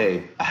will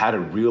say I had a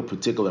real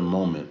particular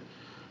moment.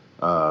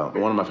 One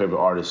of my favorite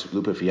artists,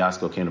 Lupe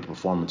Fiasco, came to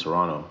perform in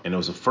Toronto. And it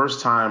was the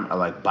first time I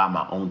like bought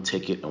my own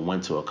ticket and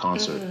went to a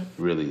concert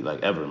really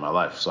like ever in my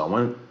life. So I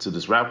went to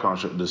this rap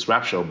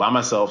show by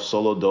myself,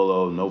 solo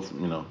dolo, no,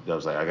 you know, I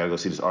was like, I gotta go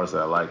see this artist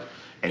that I like.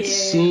 And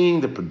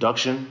seeing the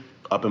production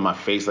up in my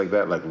face like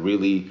that, like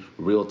really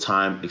real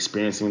time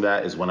experiencing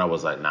that is when I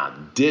was like, nah,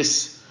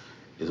 this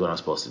is what I'm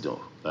supposed to do.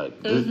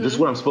 Like this is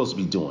what I'm supposed to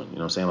be doing. You know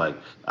what I'm saying? Like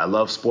I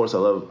love sports, I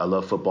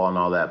love football and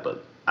all that,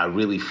 but I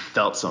really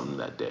felt something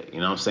that day. You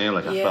know what I'm saying?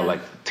 Like I felt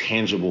like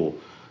tangible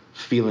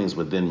feelings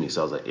within me.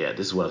 So I was like, yeah,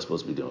 this is what I'm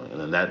supposed to be doing.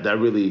 And then that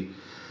really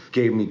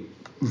gave me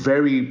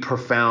very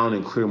profound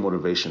and clear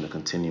motivation to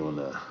continue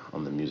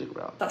on the music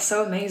route. That's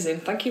so amazing.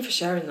 Thank you for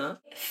sharing that.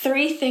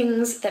 3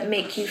 things that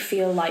make you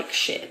feel like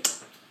shit.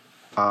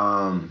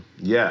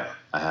 Yeah,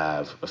 I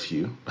have a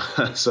few.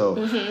 So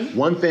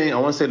one thing, I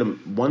want to say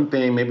one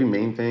thing, maybe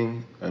main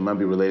thing, it might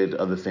be related to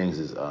other things,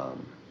 is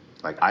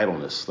like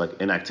idleness, like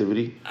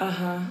inactivity.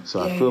 So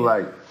I feel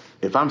like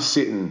if I'm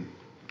sitting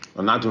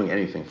or not doing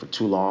anything for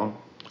too long,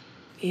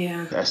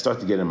 I start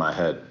to get in my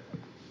head.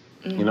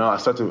 You know, I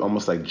start to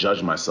almost like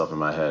judge myself in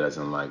my head as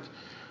in like,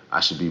 I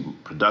should be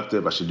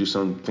productive. I should do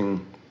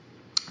something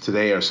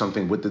today or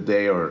something with the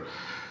day or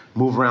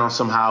move around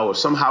somehow or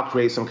somehow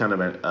create some kind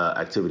of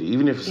activity,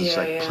 even if it's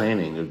just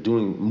planning or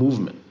doing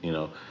movement, you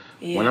know.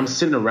 Yeah. When I'm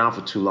sitting around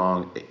for too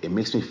long, it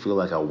makes me feel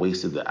like I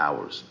wasted the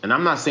hours. And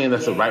I'm not saying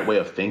that's the right way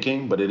of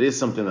thinking, but it is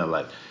something that,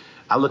 like,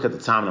 I look at the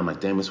time and I'm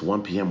like, damn, it's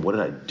 1 p.m. What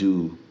did I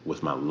do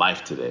with my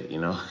life today, you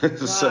know?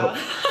 Wow. So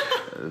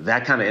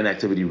that kind of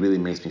inactivity really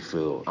makes me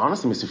feel kind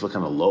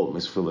of low. It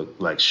makes me feel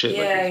like shit.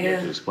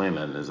 To explain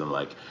that as in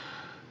like,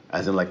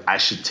 I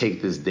should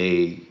take this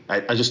day.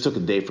 I just took a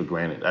day for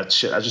granted. I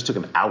just took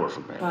an hour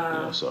for granted,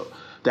 you know, so.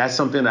 That's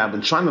something that I've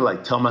been trying to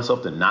like tell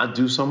myself to not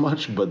do so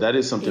much, but that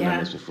is something that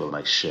makes me feel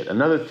like shit.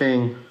 Another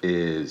thing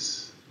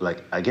is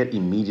like I get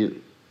immediate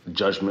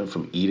judgment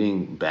from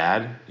eating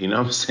bad. You know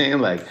what I'm saying?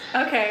 Like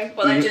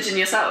judging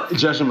yourself.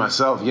 Judging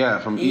myself,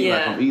 from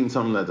eating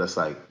something that's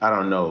like I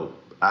don't know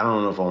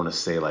if I want to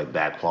say like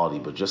bad quality,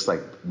 but just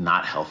like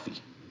not healthy.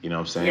 You know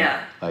what I'm saying?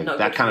 Yeah. Like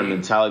that kind of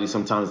mentality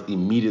sometimes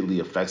immediately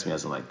affects me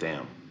as in like,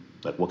 damn,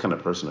 like what kind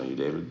of person are you,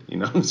 David? You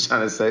know what I'm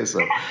trying to say?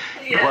 So,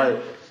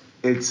 but.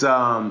 It's,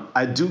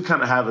 I do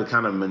kind of have a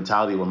kind of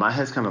mentality where my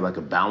head's kind of like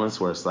a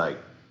balance where it's like,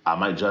 I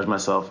might judge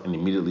myself and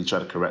immediately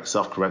try to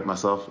self-correct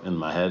myself in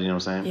my head, you know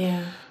what I'm saying?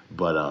 Yeah.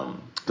 But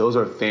those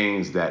are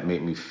things that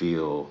make me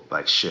feel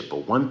like shit.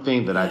 But one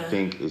thing that I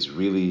think is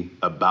really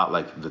about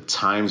like the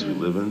times we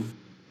live in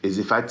is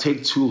if I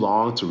take too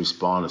long to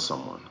respond to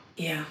someone,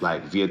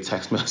 like via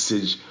text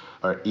message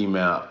or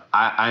email,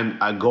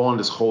 I go on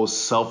this whole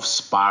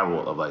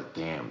self-spiral of like,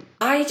 damn.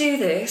 I do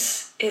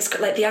this. It's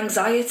like the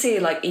anxiety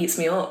like eats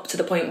me up to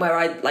the point where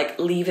I like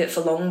leave it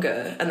for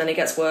longer and then it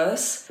gets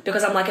worse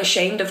because I'm like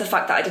ashamed of the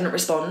fact that I didn't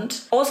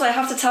respond. Also, I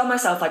have to tell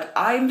myself like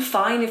I'm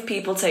fine if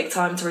people take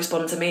time to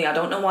respond to me. I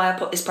don't know why I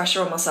put this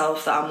pressure on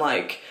myself that I'm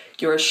like,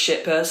 you're a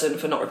shit person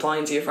for not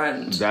replying to your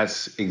friend.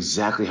 That's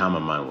exactly how my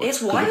mind works.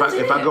 It's wild.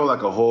 If I go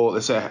like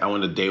let's say I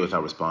went a day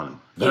without responding,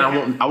 then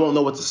I won't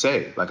know what to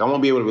say. Like I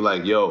won't be able to be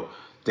like, yo,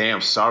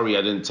 damn, sorry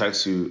I didn't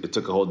text you. It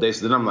took a whole day.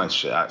 So then I'm like,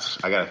 shit, I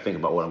got to think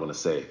about what I'm going to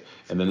say.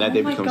 And then that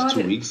day becomes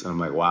 2 weeks. And I'm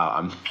like,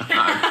 wow,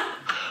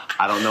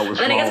 I don't know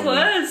what's wrong. And then it gets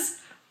worse.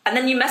 And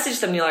then you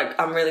message them and you're like,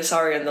 I'm really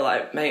sorry. And they're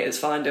like, mate, it's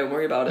fine. Don't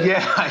worry about it.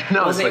 Yeah, I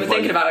know. I wasn't even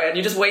thinking about it. And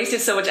you just wasted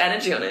so much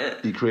energy on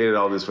it. You created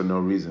all this for no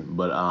reason.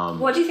 But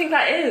what do you think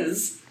that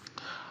is?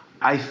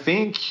 I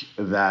think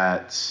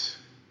I'm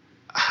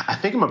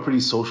a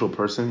pretty social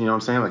person. You know what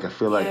I'm saying? Like I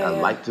feel like I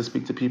like to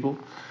speak to people.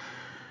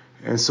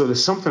 And so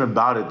there's something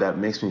about it that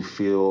makes me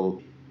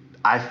feel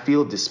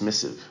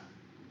dismissive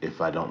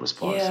if I don't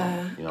respond to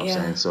someone. You know what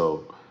I'm saying?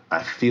 So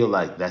I feel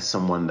like that's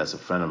someone that's a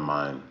friend of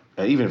mine.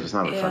 Even if it's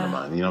not a friend of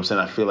mine, you know what I'm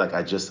saying? I feel like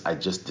I just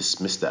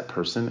dismiss that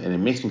person and it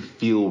makes me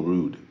feel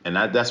rude. And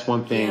that's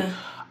one thing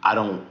I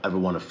don't ever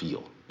want to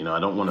feel. You know, I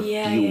don't want to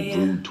feel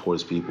rude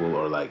towards people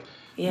or like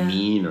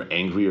mean or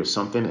angry or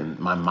something. And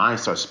my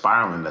mind starts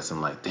spiraling. That's I'm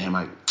like, damn,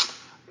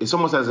 it's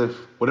almost as if,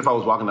 what if I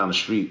was walking down the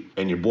street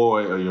and your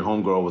boy or your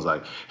homegirl was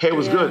like, hey,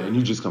 what's good? And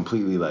you just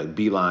completely like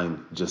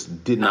beeline,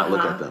 just did not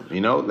look at them,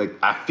 you know? Like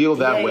I feel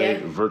that way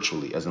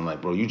virtually as in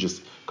like, bro, you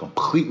just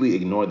completely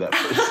ignored that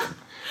person.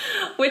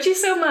 Which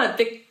is so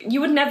mad. You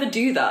would never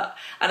do that.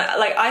 And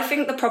like, I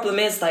think the problem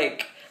is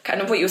like,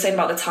 kind of what you were saying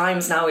about the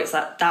times now, it's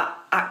that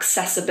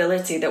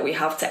accessibility that we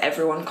have to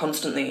everyone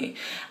constantly.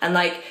 And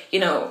like, you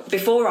know,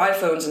 before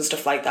iPhones and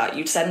stuff like that,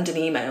 you'd send an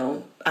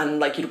email and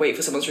like you'd wait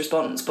for someone's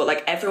response, but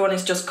like everyone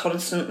is just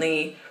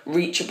constantly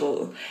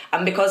reachable.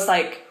 And because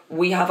like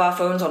we have our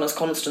phones on us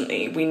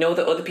constantly, we know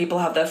that other people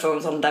have their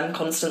phones on them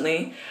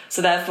constantly,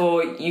 so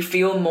therefore you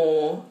feel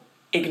more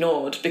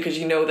ignored because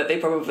you know that they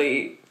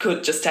probably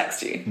could just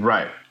text you.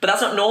 Right. But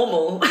that's not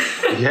normal.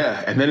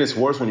 Yeah, and then it's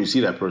worse when you see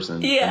that person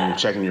and you're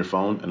checking your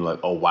phone and like,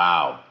 oh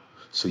wow,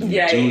 so you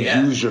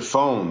use your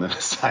phone. And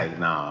it's like,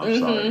 nah, I'm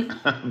sorry.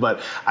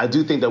 But I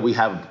do think that we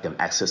have an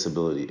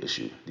accessibility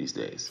issue these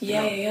days.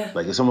 Yeah.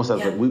 Like it's almost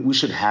like we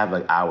should have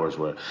like hours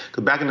where,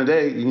 because back in the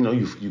day, you know,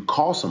 you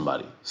call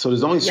somebody. So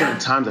there's only certain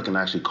times I can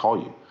actually call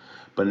you.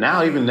 But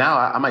now, even now,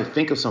 I might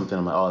think of something.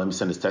 I'm like, oh, let me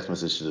send this text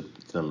message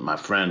to my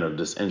friend or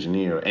this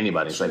engineer or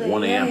anybody. It's like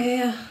 1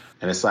 a.m.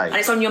 And it's like... And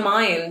it's on your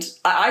mind.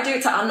 I do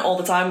it to Ant all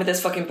the time with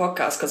this fucking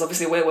podcast because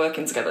obviously we're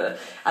working together.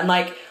 And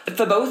like,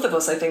 for both of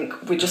us, I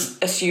think we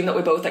just assume that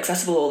we're both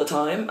accessible all the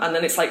time. And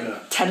then it's like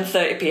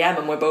 10:30 p.m.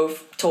 and we're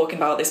both talking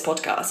about this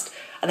podcast.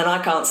 And then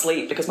I can't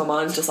sleep because my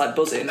mind's just like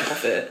buzzing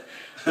off it.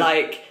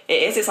 Like,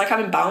 it's like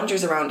having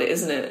boundaries around it,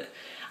 isn't it?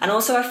 And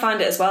also I find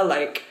it as well,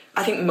 like...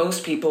 I think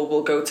most people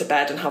will go to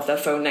bed and have their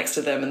phone next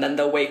to them and then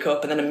they'll wake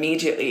up and then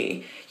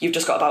immediately you've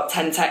just got about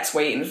 10 texts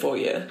waiting for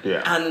you.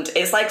 Yeah. And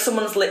it's like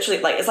someone's literally,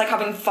 like, it's like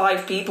having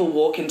 5 people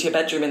walk into your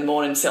bedroom in the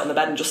morning, sit on the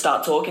bed and just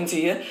start talking to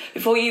you.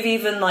 Before you've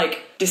even,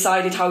 like,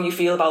 decided how you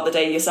feel about the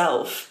day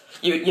yourself,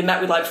 you're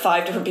met with, like,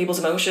 5 different people's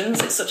emotions.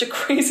 It's such a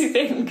crazy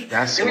thing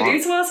that we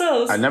do to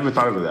ourselves. I never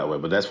thought of it that way,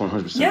 but that's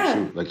 100%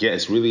 true. Like,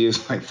 it really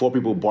is, like, 4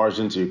 people barged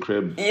into your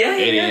crib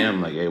 8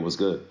 a.m., like, hey, what's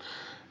good?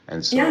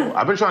 And so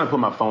I've been trying to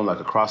put my phone like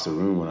across the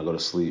room when I go to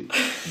sleep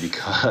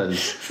because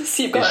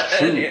so you've got it's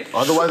true.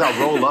 Otherwise, I'll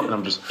roll up and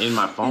I'm just in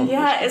my phone.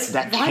 Yeah, it's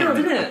wild,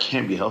 isn't it? That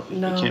can't be healthy.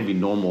 No. It can't be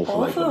normal for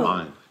like the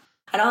mind.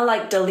 And I'll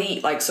like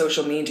delete like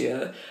social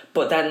media,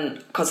 but then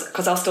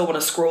because I'll still want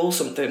to scroll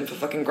something for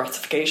fucking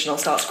gratification, I'll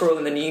start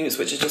scrolling the news,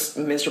 which is just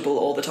miserable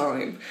all the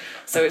time.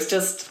 So there's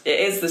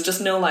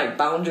just no like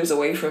boundaries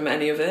away from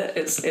any of it.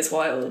 It's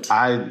wild.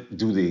 I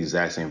do the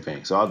exact same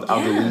thing. So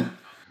I'll delete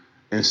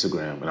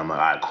Instagram and I'm like,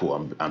 all right,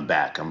 cool, I'm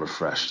back, I'm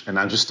refreshed. And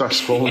I just start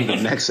scrolling the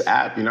next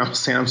app, you know what I'm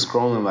saying? I'm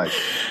scrolling like,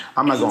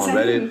 I'm not going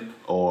Reddit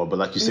but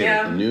like you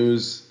said, like the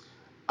news.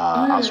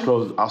 I'll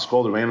scroll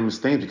the randomest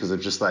things because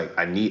it's just like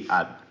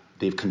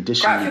they've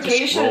conditioned me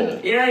to scroll.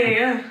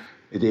 Yeah.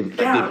 They've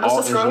all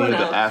engineered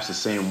the apps the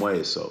same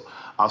way. So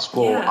I'll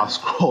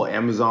scroll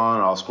Amazon,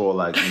 I'll scroll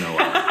like, you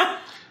know,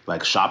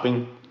 like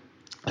shopping,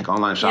 like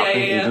online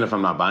shopping, even if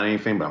I'm not buying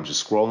anything, but I'm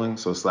just scrolling.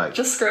 So it's like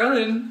just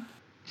scrolling.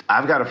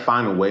 I've got to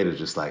find a way to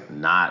just like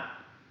not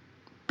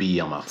be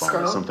on my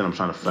phone. It's something I'm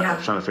trying to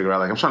figure out.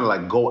 Like I'm trying to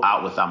like go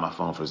out without my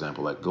phone, for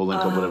example, like go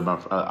link up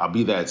with I'll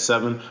be there at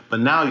 7, but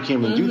now you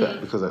can't even do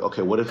that because like,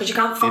 okay, what if they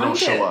don't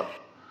show up?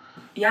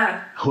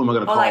 Yeah. Who am I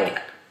going to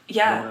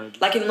call?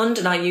 Like in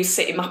London, I use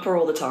City Mapper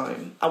all the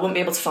time. I wouldn't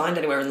be able to find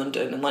anywhere in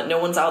London, and like no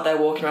one's out there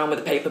walking around with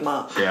a paper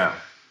map. Yeah,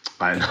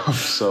 I know.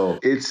 So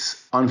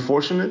it's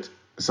unfortunate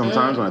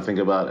sometimes when I think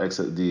about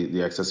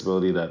the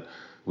accessibility that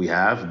we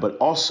have, but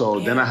also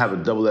then I have a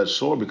double-edged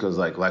sword because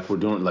like we're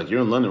doing, like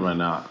you're in London right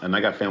now, and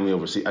I got family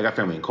overseas. I got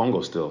family in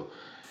Congo still.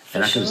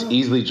 And I can just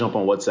easily jump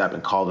on WhatsApp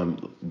and call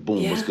them,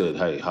 boom, what's good?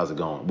 Hey, how's it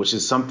going? Which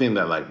is something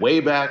that like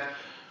way back,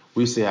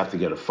 we used to have to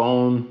get a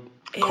phone,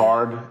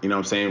 card, you know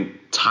what I'm saying?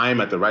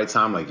 Time at the right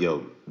time, like,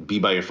 yo, be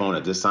by your phone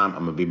at this time.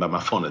 I'm going to be by my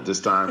phone at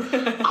this time.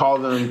 Call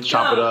them,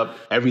 chop it up.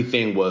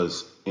 Everything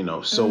was, you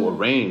know, so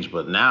arranged.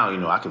 But now, you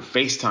know, I can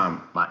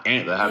FaceTime my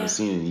aunt that I haven't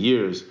seen in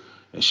years.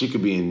 And she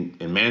could be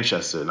in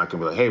Manchester, and I can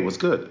be like, hey, what's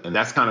good? And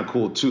that's kind of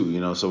cool, too,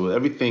 you know? So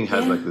everything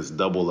has, like, this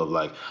double of,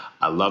 like,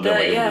 I love that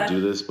we're able to do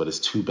this, but it's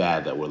too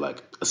bad that we're,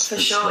 like,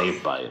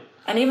 enslaved by it.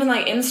 And even,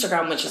 like,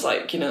 Instagram, which is,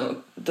 like, you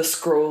know, the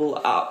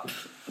scroll app,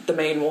 the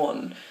main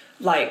one,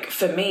 like,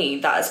 for me,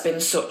 that has been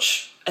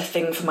such a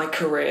thing for my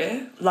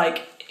career.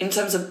 Like, in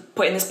terms of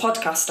putting this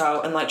podcast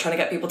out and, like, trying to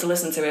get people to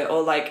listen to it,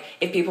 or, like,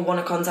 if people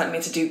want to contact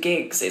me to do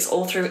gigs, it's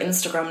all through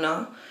Instagram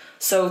now.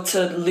 So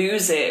to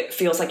lose it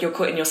feels like you're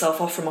cutting yourself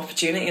off from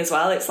opportunity as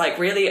well. It's like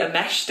really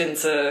enmeshed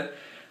into,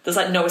 there's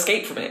like no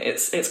escape from it.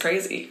 It's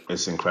crazy.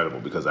 It's incredible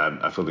because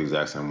I feel the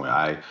exact same way.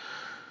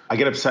 I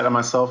get upset at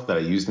myself that I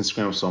use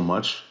Instagram so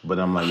much, but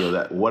I'm like,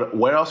 yo,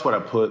 where else would I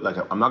put, like,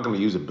 I'm not going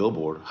to use a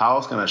billboard. How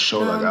else can I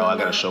show I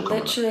got a show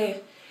coming literally.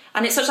 Up?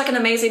 And it's such like an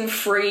amazing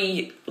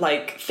free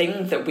like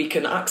thing that we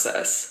can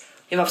access.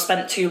 If I've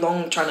spent too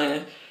long trying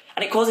to,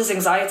 and it causes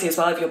anxiety as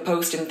well if you're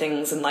posting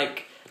things and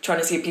like trying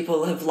to see if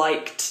people have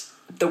liked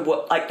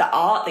the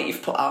art that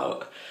you've put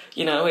out,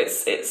 you know,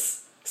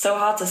 it's so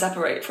hard to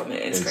separate from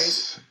it. It's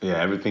crazy.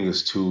 Yeah, everything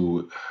is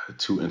too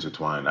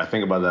intertwined. I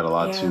think about that a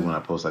lot too when I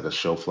post like a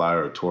show flyer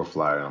or a tour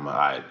flyer, and I'm like, all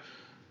right,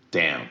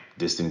 damn,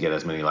 this didn't get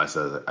as many likes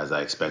as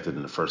I expected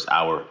in the first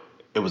hour.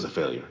 It was a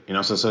failure, you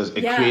know. So it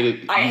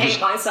created. I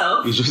hate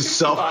myself. You just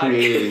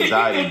self-created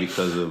anxiety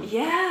because of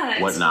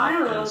whatnot.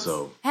 Wild. And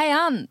so, hey,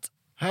 Ant.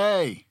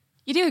 Hey.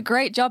 You do a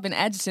great job in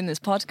editing this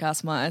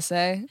podcast, might I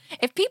say.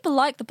 If people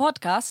like the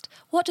podcast,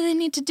 what do they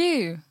need to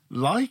do?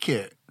 Like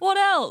it. What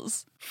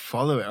else?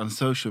 Follow it on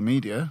social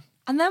media.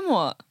 And then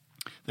what?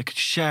 They could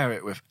share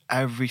it with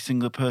every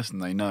single person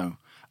they know.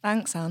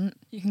 Thanks, Ant.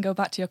 You can go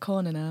back to your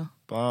corner now.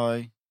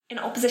 Bye. In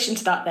opposition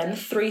to that, then,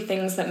 3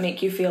 things that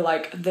make you feel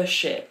like the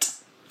shit.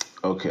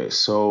 Okay,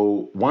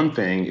 so one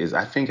thing is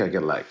I think I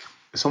get like,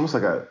 it's almost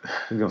like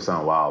it's going to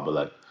sound wild, but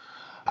like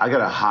I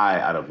get a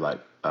high out of like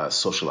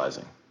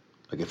socializing.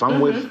 Like if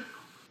I'm with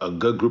a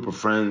good group of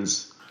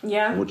friends,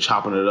 we're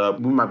chopping it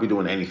up. We might be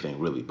doing anything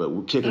really, but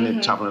we're kicking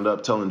it, chopping it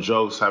up, telling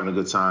jokes, having a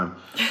good time.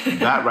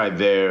 That right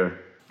there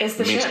makes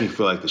me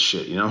feel like the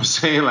shit. You know what I'm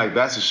saying? Like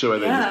that's the shit right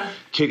there. Just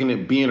kicking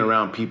it, being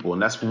around people.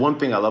 And that's one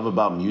thing I love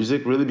about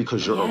music really,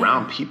 because you're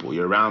around people.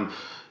 You're around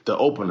the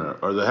opener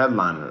or the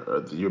headliner,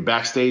 or you're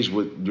backstage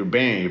with your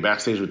band, you're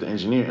backstage with the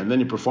engineer, and then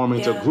you're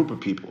performing to a group of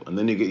people, and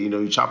then you get, you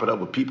know, you chop it up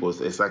with people.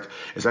 It's like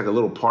a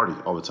little party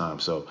all the time.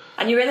 So,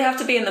 and you really have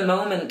to be in the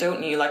moment,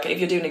 don't you? Like if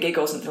you're doing a gig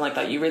or something like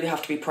that, you really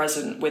have to be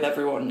present with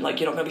everyone. Like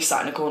you're not going to be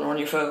sat in a corner on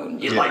your phone.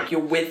 You're like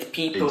you're with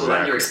people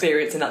and you're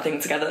experiencing that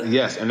thing together.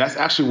 Yes, and that's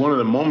actually one of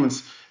the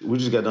moments we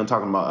just got done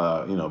talking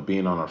about. You know,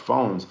 being on our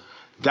phones.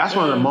 That's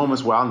one of the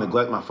moments where I'll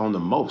neglect my phone the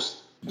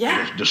most.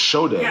 Yeah, the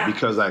show day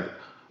because like.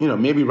 You know,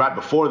 maybe right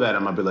before that, I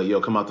might be like, yo,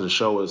 come out to the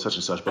show with such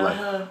and such. But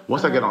like,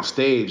 once I get on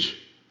stage,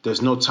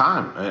 there's no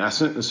time. And as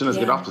soon as I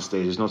get off the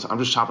stage, there's no time. I'm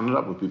just chopping it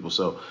up with people.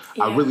 So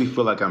I really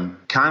feel like I'm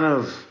kind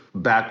of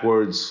not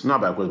backwards,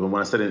 but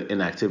when I said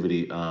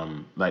inactivity,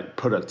 like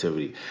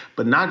productivity.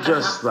 But not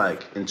just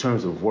like in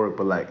terms of work,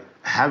 but like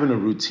having a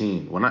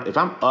routine. If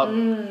I'm up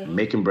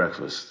making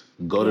breakfast,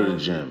 go to the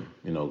gym,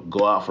 you know,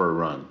 go out for a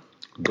run,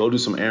 go do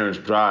some errands,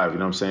 drive, you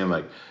know what I'm saying?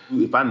 Like,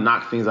 if I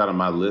knock things out of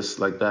my list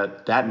like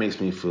that, that makes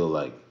me feel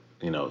like,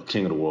 king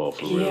of the world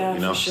for real. You know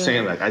what I'm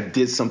saying? Like, I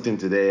did something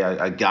today.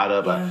 I got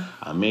up.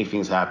 I made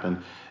things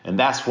happen. And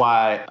that's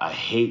why I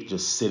hate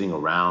just sitting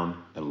around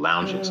and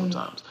lounging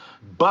sometimes.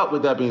 But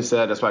with that being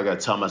said, that's why I got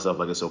to tell myself,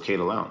 like, it's okay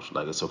to lounge.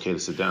 Like, it's okay to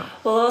sit down.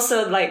 Well,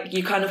 also, like,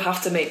 you kind of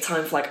have to make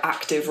time for, like,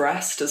 active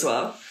rest as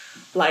well.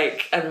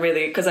 Like, and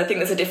really, because I think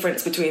there's a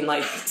difference between,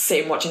 like,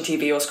 sitting watching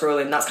TV or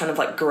scrolling. That's kind of,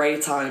 like, grey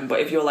time.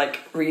 But if you're, like,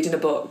 reading a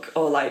book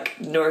or, like,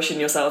 nourishing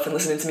yourself and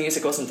listening to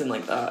music or something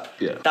like that,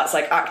 that's,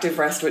 like, active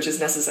rest, which is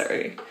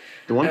necessary.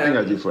 The one thing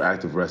I do for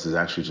active rest is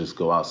actually just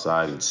go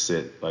outside and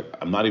sit. Like,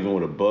 I'm not even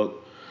with a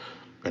book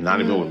and not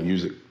even with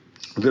music.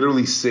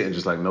 Literally sit and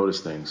just, like, notice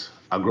things.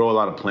 I grow a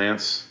lot of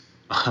plants,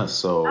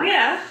 so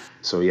I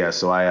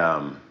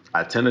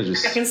tend to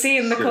just. I can see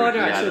in the corner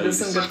actually. There's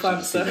some good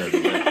plants stuff.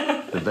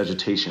 The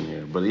vegetation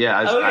here, but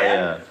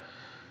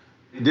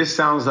this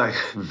sounds like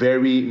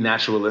very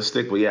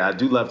naturalistic, but I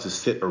do love to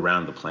sit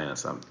around the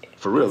plants.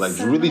 For real, like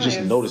so really just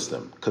notice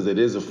them because it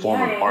is a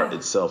form of art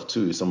itself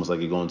too. It's almost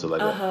like you're going to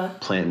like a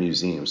plant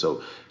museum.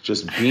 So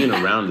just being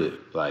around it,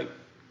 like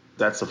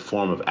that's a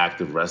form of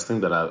active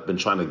resting that I've been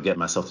trying to get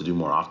myself to do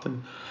more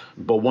often.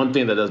 But one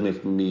thing that does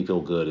make me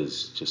feel good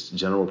is just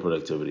general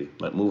productivity,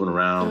 like moving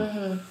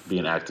around,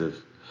 being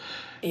active.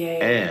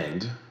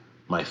 And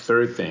my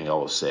third thing I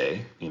will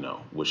say,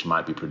 which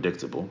might be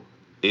predictable,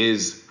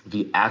 is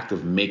the act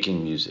of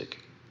making music.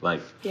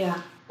 Like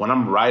when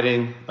I'm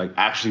writing, like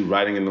actually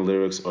writing in the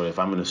lyrics, or if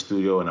I'm in a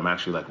studio and I'm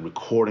actually like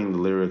recording the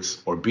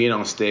lyrics or being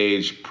on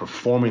stage,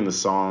 performing the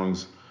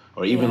songs,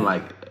 or even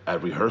like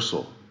at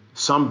rehearsal.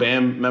 Some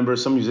band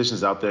members, some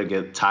musicians out there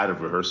get tired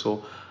of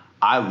rehearsal.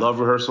 I love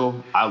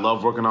rehearsal. I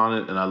love working on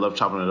it, and I love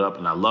chopping it up,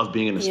 and I love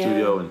being in the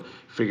studio and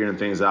figuring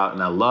things out,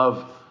 and I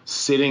love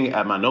sitting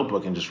at my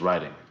notebook and just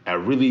writing. I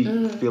really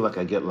feel like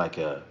I get like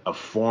a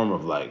form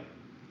of like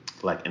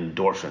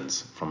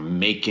endorphins from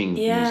making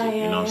music.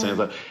 You know what I'm saying?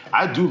 Like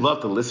I do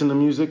love to listen to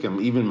music and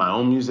even my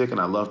own music, and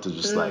I love to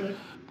just like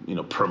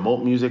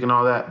promote music and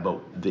all that, but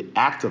the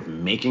act of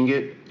making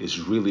it is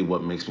really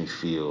what makes me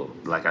feel,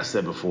 like I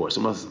said before, it's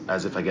almost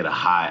as if I get a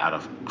high out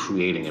of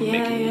creating and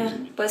making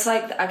music. But it's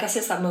like, I guess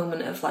it's that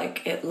moment of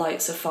like, it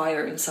lights a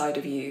fire inside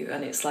of you,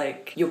 and it's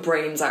like your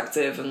brain's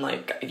active and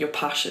like your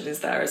passion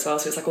is there as well,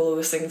 so it's like all of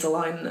those things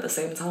align at the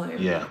same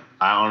time.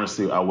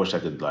 I wish I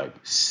could like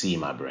see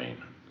my brain,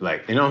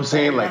 like, you know what I'm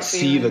saying, like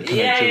see the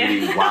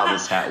connectivity while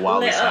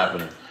this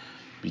happening,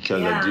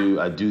 because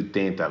I do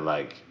think that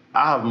like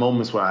I have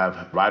moments where I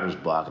have writer's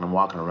block and I'm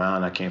walking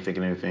around, I can't think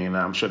of anything, and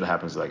I'm sure that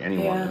happens to like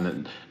anyone, and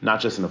then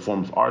not just in the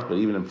form of art, but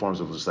even in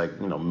forms of just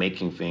like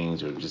making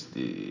things, or just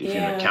if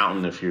you're an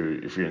accountant, if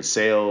you're in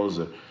sales,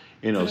 or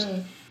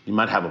you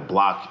might have a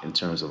block in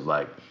terms of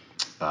like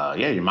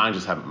your mind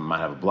just might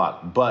have a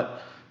block.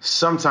 But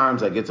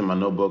sometimes I get to my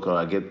notebook or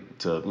I get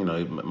to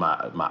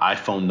my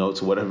iPhone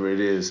notes or whatever it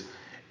is,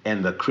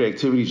 and the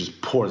creativity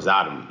just pours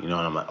out of me, and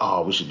I'm like,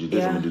 oh, we should do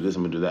this, I'm gonna do this,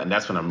 I'm gonna do that. And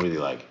that's when I'm really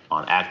like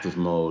on active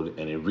mode,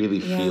 and it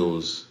really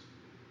feels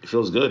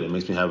good. It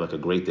makes me have like a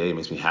great day. It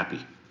makes me happy.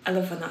 I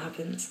love when that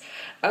happens.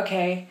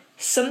 Okay,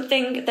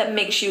 something that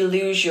makes you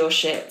lose your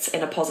shit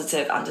in a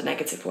positive and a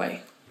negative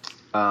way.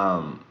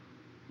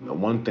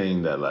 One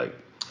thing that like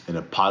in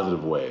a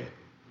positive way,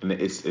 and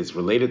it's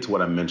related to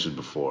what I mentioned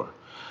before,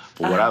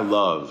 but what I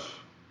love,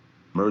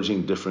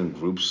 merging different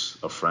groups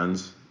of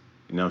friends.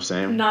 You know what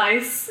I'm saying?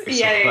 Nice.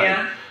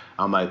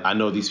 I'm like, I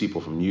know these people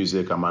from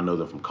music. I might know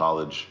them from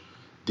college.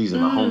 These are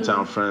my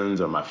hometown friends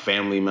or my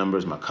family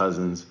members, my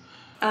cousins.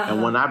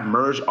 And when I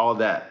merge all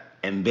that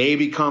and they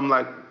become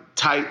like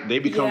tight, they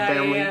become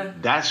family,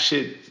 that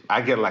shit, I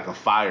get like a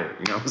fire.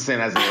 You know what I'm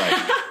saying? As in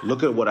like,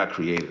 look at what I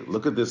created.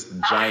 Look at this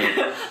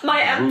giant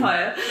my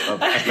empire of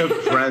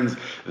friends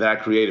that I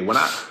created.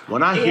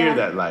 When I hear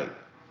that like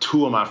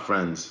two of my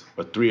friends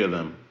or three of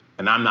them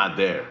and I'm not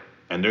there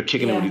and they're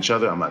kicking it with each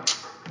other, I'm like,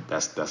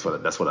 that's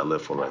what I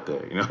live for right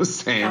there. You know what I'm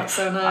saying? That's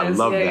so nice. I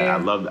love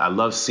that. I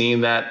love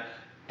seeing that,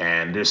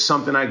 and there's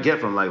something I get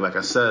from like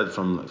I said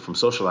from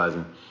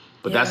socializing,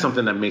 but that's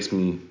something that makes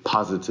me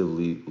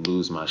positively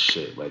lose my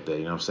shit right there.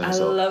 You know what I'm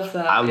saying? I love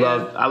that.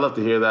 I love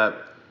to hear that.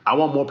 I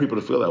want more people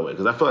to feel that way,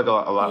 because I feel like a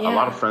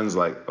lot of friends,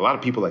 like a lot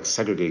of people like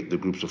segregate the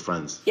groups of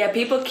friends. Yeah,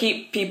 people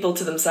keep people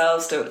to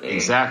themselves, don't they?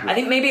 Exactly. I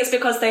think maybe it's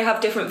because they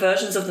have different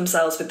versions of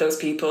themselves with those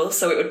people,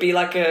 so it would be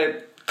like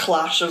a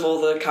clash of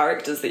all the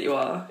characters that you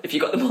are if you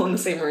got them all in the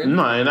same room.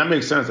 No, and that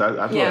makes sense.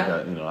 I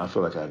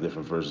feel like I have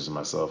different versions of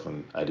myself,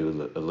 and I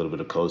do a little bit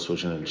of code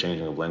switching and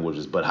changing of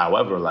languages. But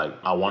however, like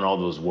I want all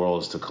those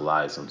worlds to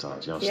collide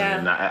sometimes. You know what I'm saying?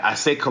 And I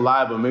say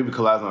collide, but maybe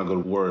collide is not a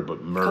good word,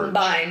 but merge.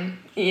 Combine.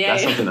 Yeah.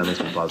 That's something that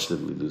makes me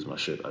positively lose my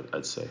shit,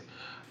 I'd say.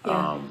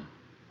 Yeah.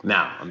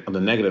 Now, on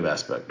the negative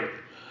aspect,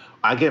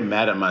 I get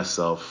mad at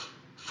myself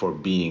for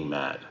being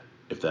mad,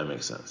 if that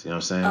makes sense. You know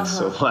what I'm saying?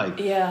 So like,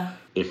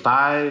 if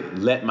I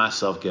let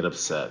myself get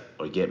upset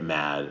or get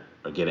mad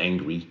or get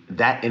angry,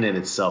 that in and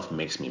itself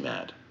makes me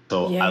mad.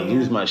 So I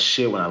lose my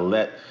shit when I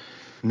let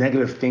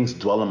negative things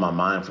dwell in my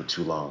mind for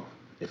too long.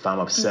 If I'm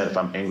upset, if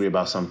I'm angry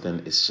about something,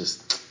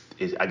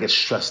 I get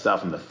stressed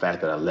out from the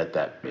fact that I let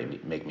that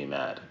make me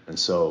mad. And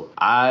so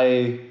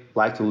I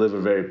like to live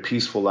a very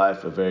peaceful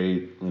life, a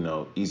very,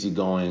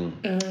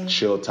 easygoing,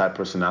 chill type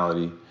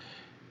personality.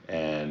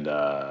 And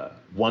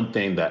one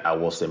thing that I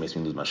will say makes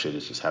me lose my shit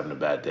is just having a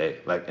bad day.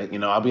 Like,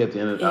 I'll be at the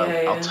end of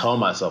I'll tell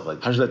myself,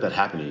 like, how'd you let that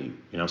happen to you? You know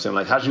what I'm saying?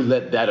 Like, how'd you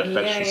let that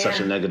affect you in such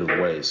a negative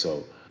way?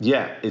 So,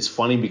 yeah, it's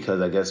funny because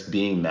I guess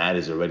being mad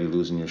is already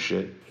losing your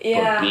shit.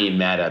 Yeah. But being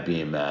mad at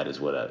being mad is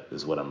what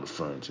I'm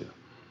referring to.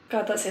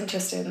 God, that's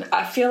interesting.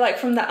 I feel like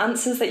from the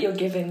answers that you're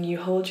giving, you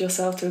hold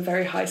yourself to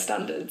very high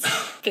standards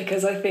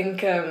because I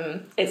think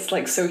it's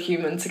like so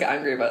human to get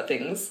angry about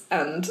things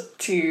and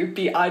to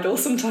be idle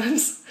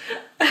sometimes.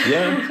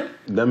 Yeah,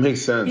 that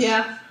makes sense.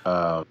 Yeah.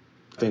 I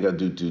think I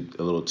do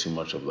a little too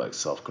much of like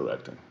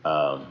self-correcting.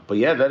 But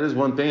yeah, that is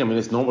one thing. I mean,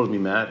 it's normal to be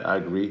mad. I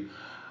agree.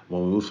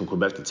 When we moved from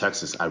Quebec to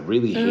Texas, I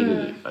really hated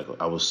it. Like,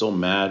 I was so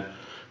mad.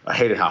 I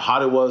hated how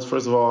hot it was,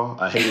 first of all.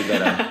 I hated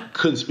that I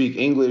couldn't speak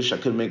English. I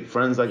couldn't make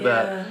friends like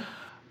that.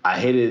 I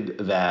hated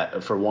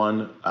that, for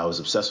one, I was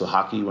obsessed with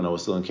hockey when I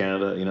was still in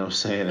Canada, you know what I'm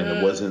saying? And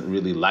it wasn't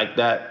really like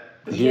that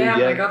here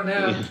yet. My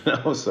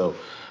God, no. So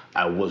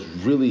I was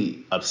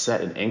really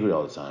upset and angry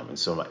all the time. And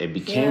so it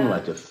became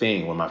like a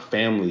thing where my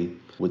family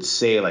would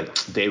say, like,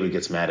 David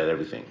gets mad at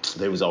everything.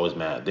 David was always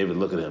mad. David,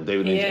 look at him.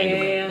 David needs anger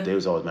man. David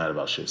was always mad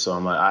about shit. So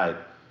I'm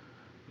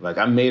like,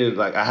 I made it,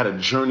 like, I had a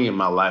journey in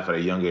my life at a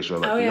young age where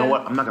I'm like, you know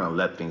what? I'm not going to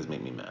let things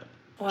make me mad.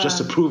 Wow. Just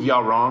to prove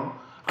y'all wrong,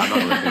 I'm not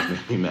going to let things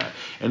make me mad.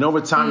 And over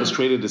time, it's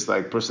created this,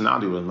 like,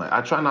 personality where I'm like,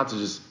 I try not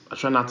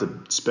to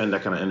spend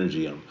that kind of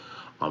energy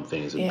on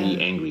things and be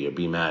angry or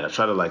be mad. I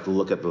try to, like,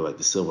 look at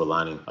the silver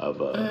lining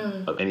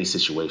of any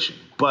situation.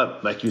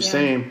 But, like you're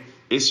saying,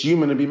 it's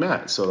human to be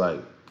mad. So, like,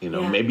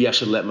 maybe I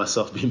should let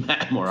myself be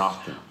mad more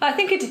often. I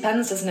think it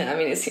depends, doesn't it? I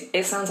mean,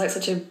 it sounds like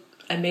such an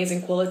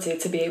amazing quality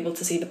to be able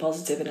to see the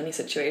positive in any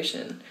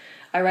situation.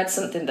 I read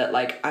something that,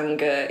 like,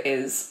 anger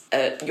is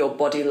your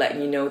body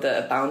letting you know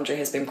that a boundary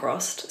has been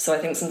crossed. So I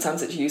think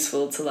sometimes it's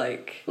useful to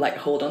like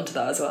hold on to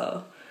that as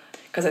well.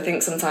 Because I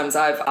think sometimes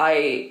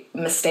I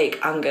mistake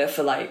anger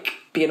for, like,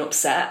 being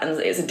upset, and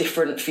it's a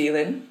different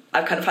feeling.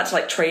 I've kind of had to,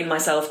 like, train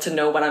myself to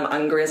know when I'm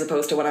angry as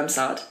opposed to when I'm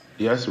sad.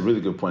 Yeah, that's a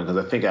really good point,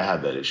 because I think I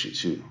had that issue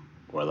too.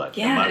 Where, like,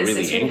 am I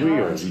really angry,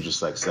 or are you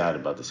just, like, sad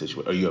about the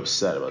situation? Or are you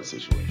upset about the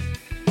situation?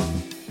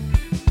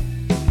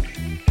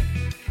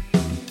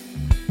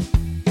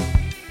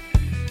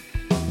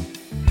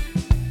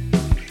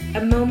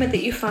 A moment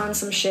that you found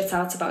some shit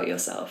out about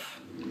yourself.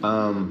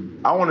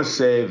 I want to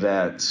say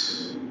that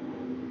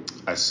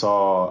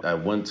I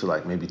went to,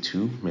 like, maybe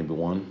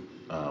one,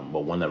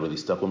 but one that really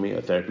stuck with me,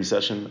 a therapy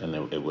session, and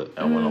I went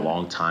a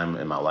long time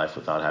in my life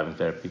without having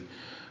therapy.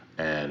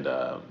 And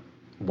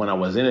when I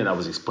was in it, I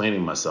was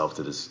explaining myself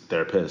to this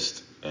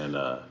therapist, and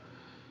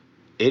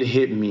it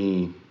hit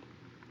me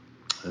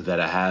that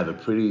I have a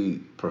pretty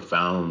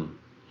profound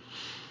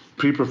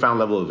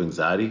level of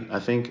anxiety, I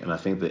think. And I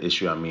think the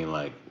issue,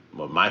 like,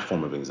 well, my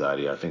form of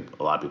anxiety, I think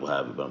a lot of people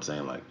have it, but I'm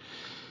saying, like,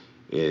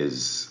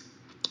 is,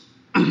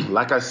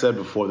 like I said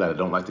before, that I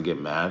don't like to get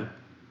mad.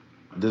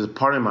 There's a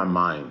part in my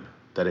mind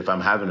that if I'm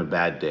having a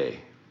bad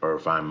day, or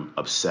if I'm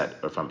upset,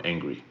 or if I'm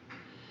angry,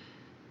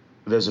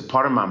 there's a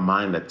part of my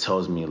mind that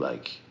tells me,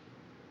 like,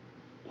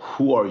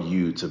 who are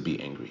you to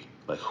be angry?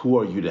 Like, who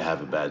are you to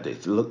have a bad day?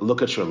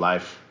 Look at your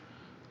life,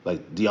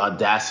 like, the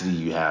audacity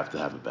you have to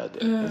have a bad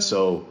day. And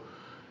so,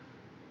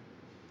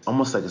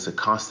 almost like it's a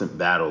constant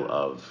battle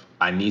of,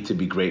 I need to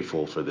be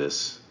grateful for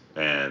this,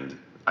 and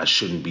I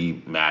shouldn't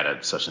be mad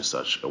at such and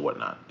such or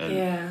whatnot.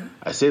 And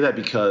I say that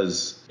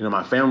because,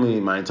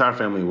 my entire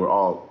family, we're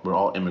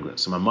all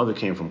immigrants. So my mother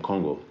came from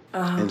Congo.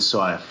 And so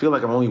I feel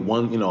like I'm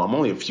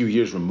only a few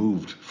years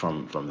removed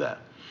from that.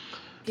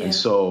 Yeah. And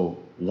so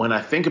when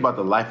I think about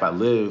the life I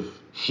live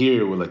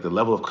here with, like, the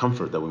level of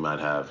comfort that we might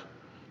have,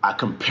 I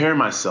compare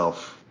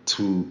myself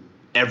to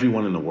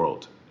everyone in the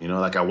world.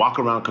 Like, I walk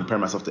around, compare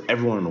myself to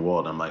everyone in the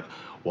world. I'm like,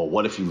 well,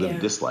 what if you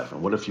lived this life?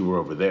 And what if you were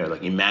over there?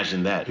 Like,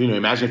 imagine that.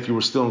 Imagine if you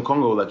were still in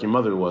Congo like your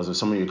mother was, or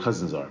some of your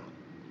cousins are.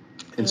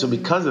 And so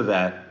because of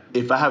that,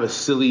 if I have a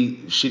silly,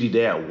 shitty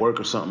day at work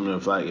or something,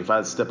 if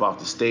I step off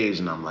the stage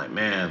and I'm like,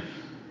 man,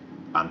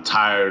 I'm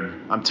tired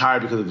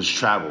because of this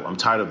travel. I'm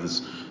tired of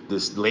this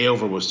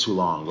layover was too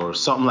long, or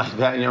something like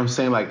that. You know what I'm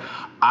saying? Like,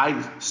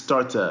 I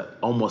start to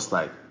almost,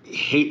 like,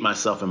 hate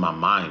myself in my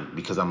mind,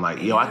 because I'm like,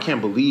 I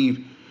can't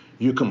believe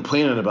you're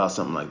complaining about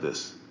something like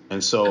this.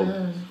 And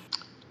so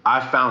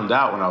I found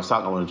out when I was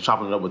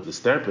chopping it up with this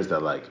therapist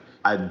that, like,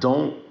 I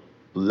don't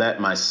let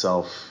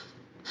myself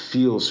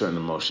feel certain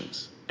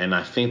emotions. And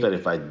I think that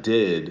if I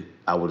did,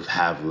 I would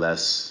have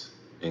less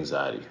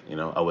anxiety.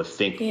 I would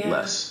think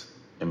less.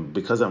 And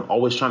because I'm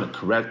always trying to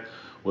correct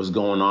what's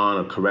going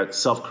on, or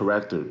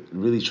self-correct, or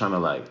really trying to,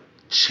 like,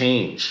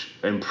 change,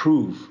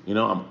 improve,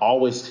 I'm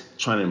always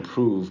trying to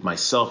improve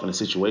myself in a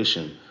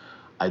situation.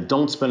 I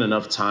don't spend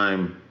enough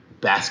time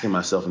basking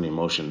myself in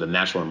the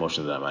natural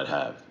emotion that I might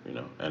have,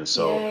 And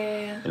so,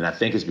 and I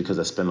think it's because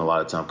I spend a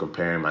lot of time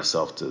comparing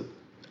myself to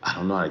I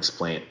don't know how to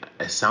explain.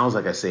 It sounds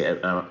like I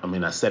said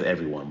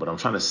everyone, but I'm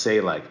trying to say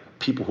like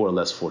people who are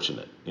less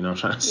fortunate. You know what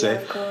I'm trying to say?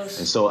 Yeah, of course.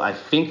 And so I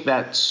think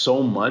that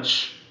so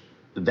much,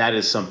 that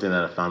is something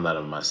that I found out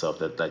of myself,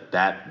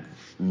 that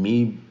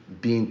me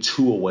being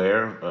too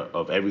aware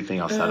of everything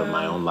outside of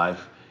my own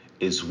life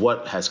is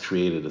what has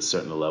created a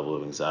certain level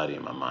of anxiety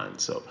in my mind.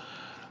 So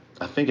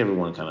I think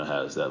everyone kind of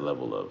has a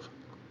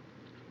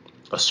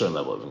certain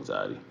level of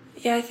anxiety.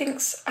 Yeah, I think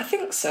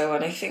so.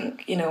 And I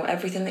think,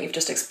 everything that you've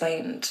just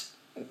explained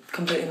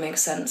completely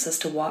makes sense as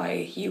to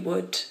why you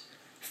would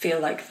feel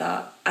like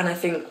that. And I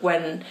think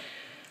when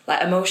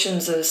like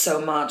emotions are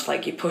so much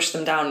like you push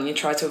them down and you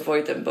try to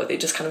avoid them, but they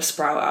just kind of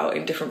sprout out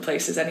in different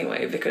places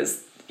anyway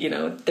because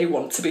they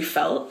want to be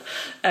felt.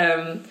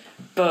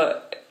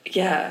 But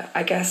yeah,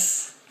 I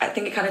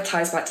think it kind of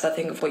ties back to that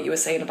thing of what you were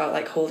saying about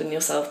like holding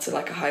yourself to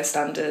like a high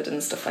standard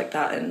and stuff like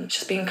that, and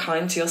just being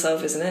kind to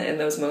yourself, isn't it, in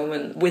those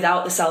moments,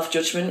 without the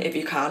self-judgment, if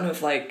you can,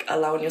 of like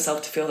allowing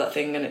yourself to feel that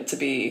thing and it to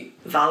be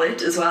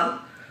valid as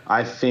well.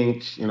 I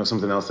think,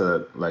 something else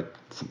that like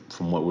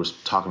from what we're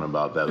talking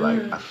about that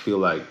like I feel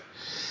like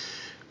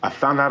I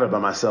found out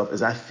about myself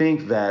is I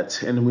think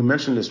that, and we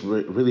mentioned this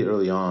really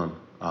early on,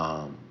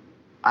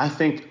 I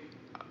think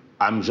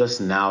I'm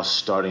just now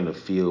starting to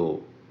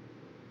feel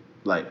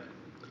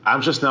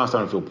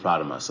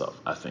proud of myself,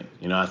 I think.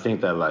 I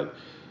think that like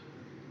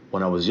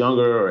when I was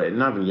younger, or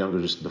not even younger,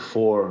 just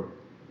before,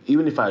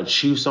 even if I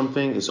achieved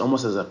something, it's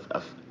almost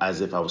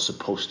as if I was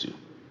supposed to.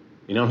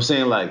 You know what I'm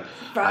saying? Like,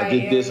 right, I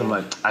did this, I'm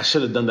like, I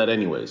should have done that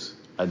anyways.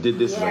 I did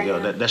this,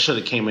 that should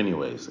have came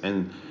anyways.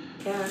 And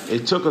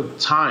it took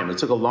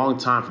a long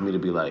time for me to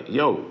be like,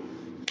 yo,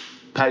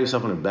 pat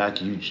yourself on the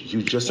back, you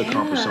just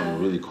accomplished something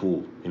really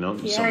cool,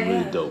 something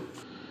really dope.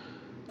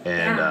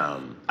 And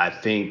I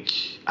think,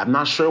 I'm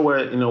not sure where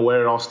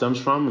it all stems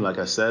from. Like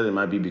I said, it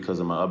might be because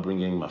of my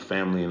upbringing, my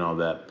family and all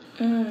that.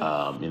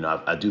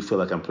 I do feel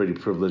like I'm pretty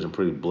privileged and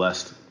pretty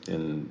blessed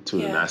an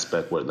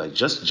aspect where like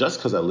just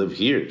because I live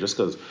here,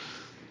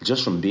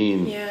 just from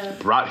being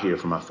brought here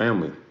from my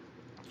family,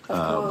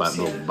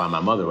 by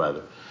my mother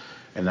rather.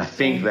 And I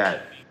think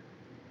that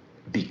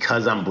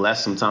because I'm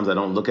blessed, sometimes I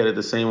don't look at it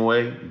the same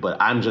way, but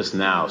I'm just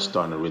now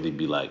starting to really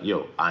be like,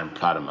 yo, I'm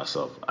proud of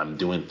myself. I'm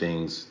doing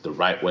things the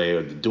right way,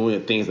 or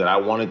doing things that I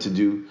wanted to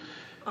do.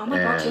 Oh my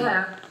God,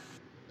 yeah.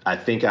 I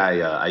think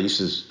I used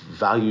to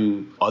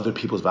value other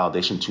people's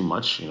validation too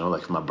much.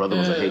 Like if my brother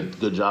was like, hey,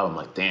 good job, I'm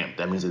like, damn,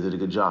 that means I did a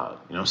good job.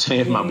 You know what I'm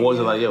saying? If my boys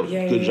are like, yo,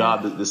 good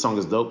job, this song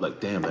is dope,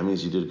 like, damn, that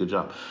means you did a good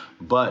job.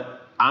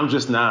 But I'm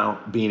just now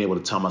being able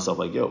to tell myself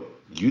like, yo,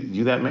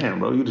 you that man,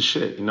 bro, you the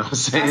shit. You know what I'm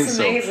saying? That's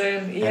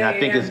amazing. And I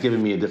think it's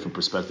given me a different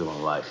perspective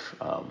on life.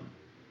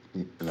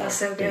 That's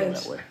so good.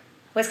 That way.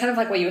 Well, it's kind of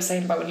like what you were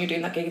saying about when you were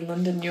doing that gig in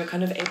London, you were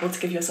kind of able to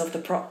give yourself the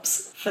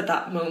props for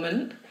that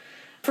moment.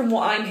 From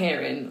what I'm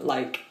hearing,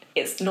 like,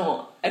 it's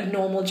not a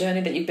normal journey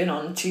that you've been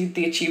on to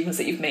the achievements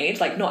that you've made.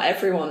 Like, not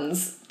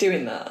everyone's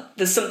doing that.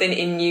 There's something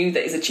in you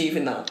that is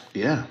achieving that.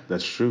 Yeah,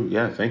 that's true.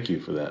 Yeah, thank you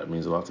for that. It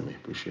means a lot to me.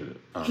 Appreciate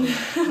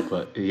it.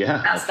 But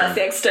yeah. That's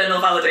the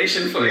external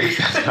validation for you.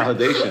 That's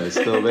validation. It's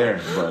still there.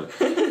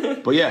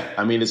 But yeah,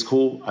 I mean, it's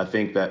cool. I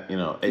think that,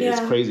 it's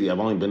crazy. I've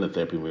only been to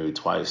therapy maybe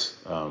twice.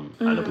 I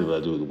know people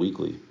that do it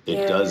weekly.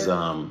 It does...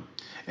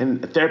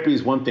 And therapy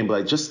is one thing, but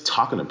like just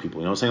talking to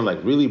people, you know what I'm saying?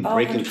 Like really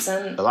breaking.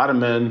 100%. A lot of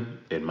men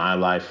in my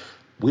life,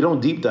 we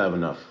don't deep dive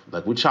enough.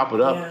 Like we chop it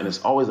up and it's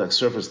always like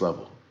surface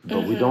level,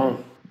 but we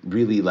don't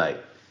really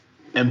like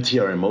empty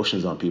our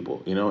emotions on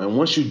people, And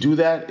once you do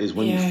that is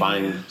when you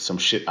find some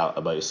shit out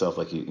about yourself,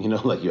 like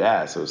like you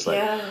asked. So it's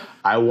like,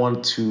 I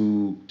want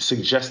to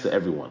suggest to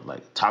everyone,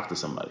 like talk to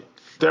somebody.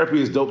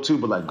 Therapy is dope too,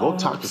 but like go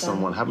talk to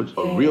someone, have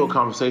a real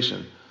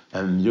conversation.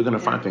 And you're going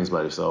to find things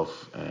about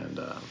yourself. And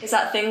it's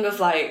that thing of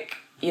like,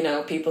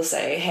 people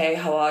say, hey,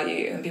 how are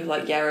you? And people are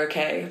like, yeah,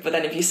 okay. But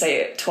then if you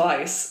say it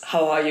twice,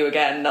 how are you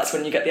again? That's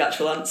when you get the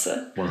actual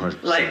answer.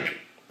 100%. Like,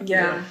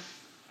 yeah.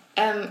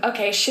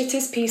 Okay,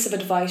 shittest piece of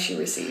advice you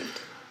received?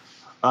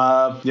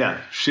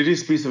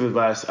 Shittiest piece of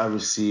advice I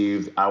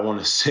received, I want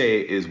to say,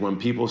 is when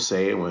people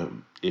say,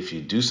 if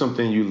you do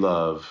something you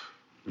love,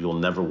 you'll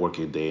never work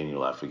a day in your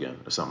life again,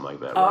 or something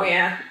like that. Oh, right?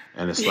 yeah.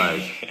 And it's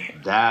like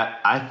that,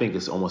 I think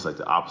it's almost like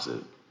the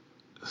opposite.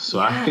 So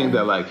I think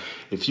that like,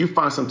 if you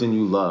find something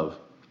you love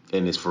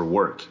and it's for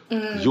work,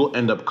 you'll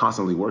end up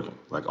constantly working,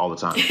 like all the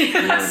time.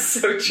 That's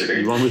so true.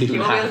 You won't be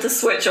able to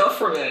switch off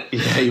from it.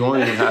 Yeah, you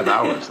won't even have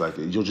hours. Like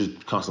you'll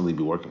just constantly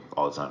be working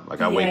all the time.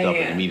 Like I wake up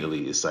and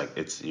immediately it's like,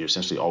 you're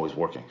essentially always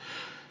working.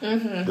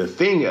 The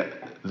thing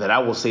that I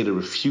will say to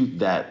refute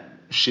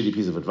that shitty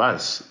piece of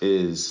advice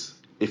is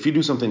if you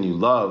do something you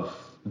love,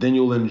 then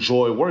you'll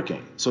enjoy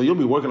working. So you'll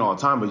be working all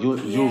the time, but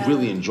you'll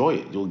really enjoy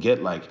it.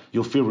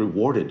 You'll feel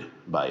rewarded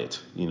by it.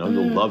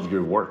 You'll love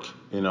your work,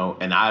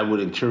 and I would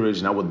encourage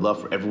and I would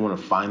love for everyone to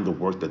find the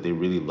work that they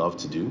really love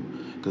to do,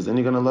 because then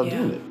you're going to love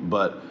doing it.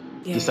 But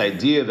this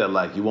idea that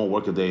like you won't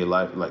work a day in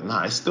life, like,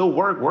 nah, it's still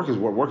work. Work is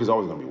work. Work is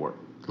always going to be work.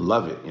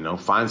 Love it,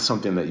 find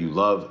something that you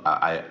love.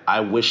 I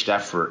wish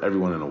that for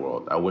everyone in the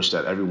world. I wish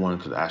that everyone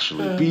could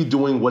actually be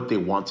doing what they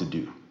want to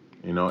do.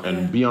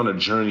 and be on a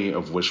journey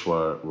of which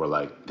we're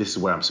like, this is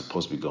where I'm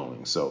supposed to be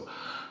going. So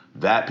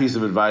that piece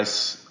of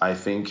advice, I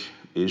think,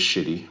 is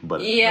shitty, but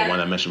the one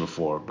I mentioned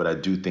before. But I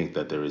do think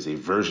that there is a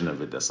version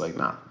of it that's like,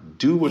 nah,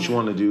 do what you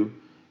want to do,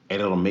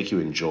 and it'll make you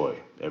enjoy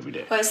every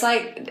day. Well, it's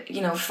like,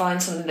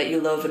 find something that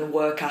you love and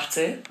work at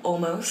it,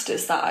 almost.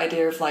 It's that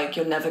idea of, like,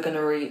 you're never going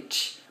to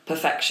reach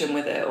perfection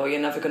with it, or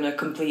you're never going to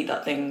complete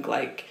that thing.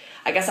 Like,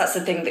 I guess that's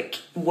the thing, that like,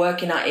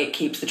 working at it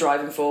keeps the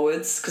driving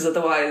forwards, because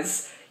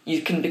otherwise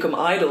you can become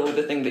idle with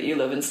the thing that you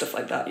love and stuff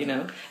like that,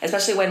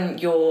 Especially when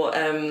you're,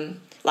 I'm,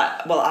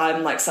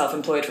 like,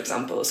 self-employed, for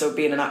example, so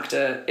being an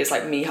actor is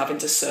like me having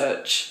to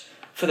search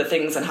for the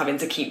things and having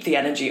to keep the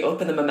energy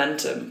up and the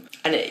momentum,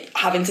 and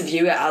having to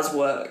view it as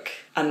work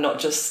and not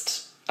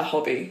just a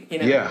hobby,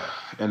 Yeah,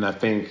 and I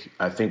think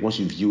once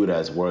you view it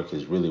as work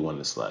is really when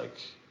it's like,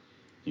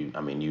 you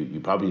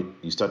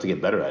start to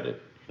get better at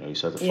it. You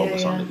start to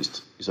focus on it. You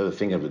start to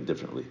think of it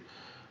differently.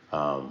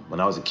 When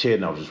I was a kid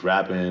and I was just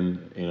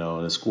rapping, in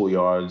the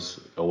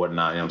schoolyards or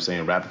whatnot, what I'm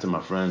saying, rapping to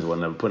my friends,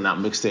 whatnot, putting out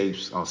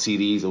mixtapes on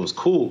CDs, it was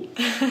cool.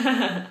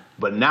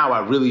 But now I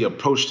really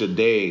approach the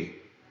day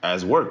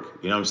as work.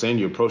 You know what I'm saying?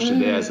 You approach the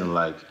day as in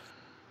like,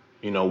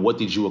 what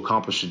did you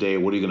accomplish today?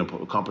 What are you going to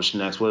accomplish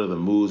next? What are the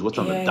moves? What's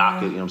on the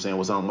docket? You know what I'm saying?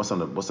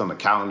 What's on the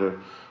calendar?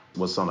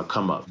 What's on the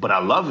come up? But I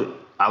love it.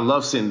 I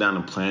love sitting down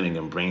and planning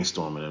and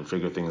brainstorming and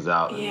figuring things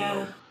out. Yeah.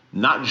 And,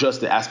 not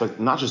just the aspect,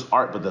 not just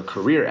art, but the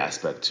career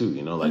aspect too.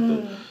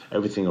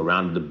 Everything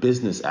around the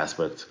business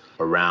aspect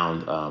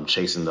around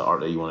chasing the art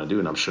that you want to do.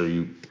 And I'm sure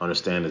you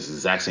understand this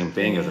exact same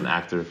thing as an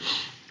actor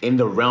in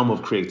the realm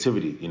of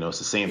creativity. It's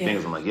the same thing.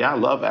 As I'm like, I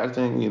love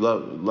acting, you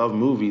love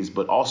movies,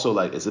 but also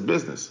like it's a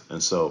business.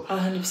 And so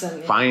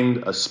 100%,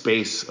 find a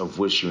space of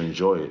which you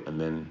enjoy it,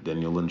 and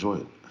then you'll enjoy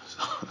it.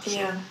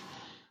 Yeah.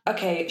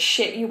 Okay,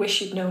 shit you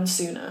wish you'd known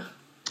sooner.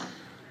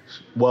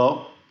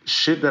 Well,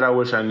 shit that I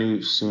wish I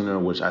knew sooner,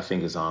 which I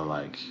think is on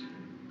like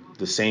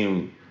the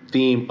same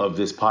theme of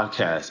this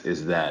podcast,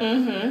 is that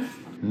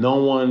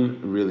no one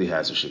really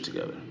has their shit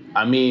together.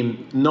 I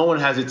mean, no one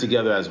has it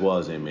together as well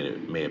as they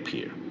may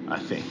appear, I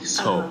think.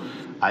 So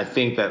I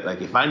think that,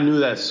 like, if I knew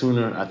that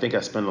sooner, I think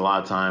I spent a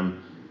lot of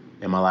time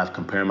in my life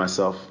comparing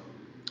myself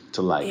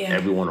to like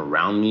everyone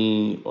around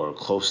me or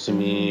close to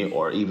me,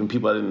 or even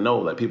people I didn't know,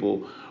 like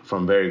people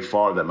from very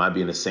far that might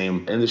be in the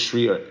same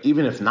industry, or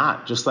even if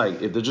not, just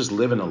like if they're just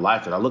living a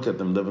life that I look at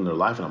them living their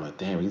life and I'm like,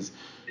 damn,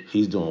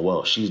 he's doing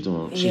well, she's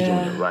doing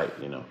it right,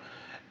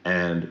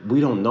 and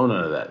we don't know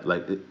none of that.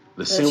 Like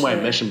the same way I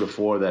mentioned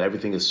before that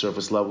everything is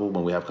surface level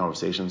when we have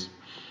conversations,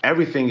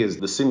 everything is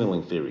the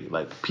signaling theory.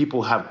 Like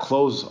people have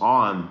clothes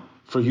on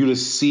for you to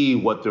see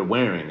what they're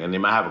wearing, and they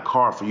might have a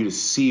car for you to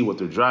see what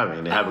they're driving,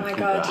 and they have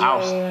a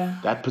house.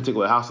 That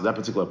particular house, that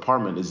particular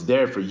apartment is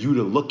there for you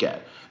to look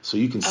at, so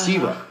you can see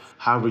that.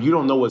 However, you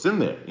don't know what's in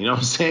there. You know what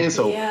I'm saying?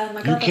 So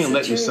you can't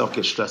let yourself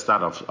get stressed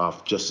out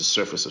of just the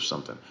surface of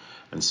something.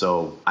 And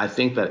so I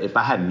think that if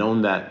I had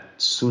known that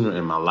sooner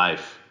in my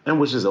life, and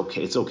which is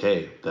okay, it's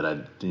okay that I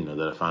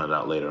found it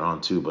out later on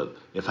too. But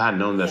if I had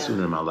known that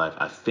sooner in my life,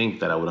 I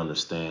think that I would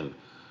understand.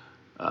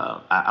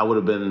 I would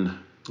have been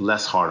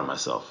less hard on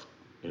myself.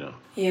 I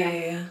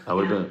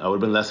would have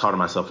been less hard on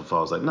myself if I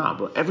was like, nah,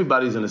 but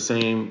everybody's in the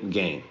same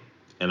game.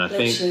 And I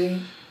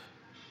think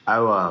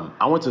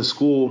I went to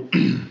school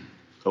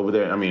over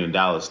there. I mean, in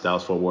Dallas,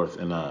 Fort Worth,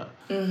 and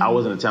I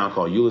was in a town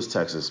called Euless,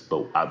 Texas.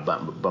 But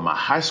my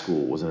high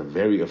school was in a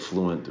very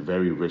affluent,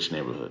 very rich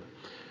neighborhood.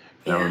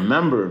 And I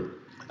remember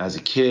as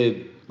a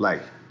kid,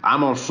 like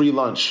I'm on free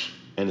lunch,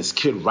 and this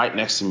kid right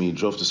next to me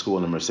drove to school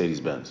in a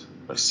Mercedes-Benz,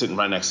 like sitting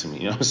right next to me.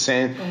 You know what I'm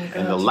saying?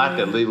 And the life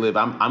that they live,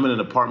 I'm in an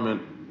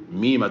apartment.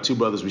 Me and my two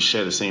brothers, we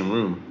share the same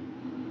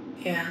room.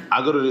 Yeah.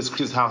 I go to this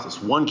kid's house.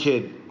 It's one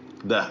kid.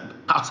 The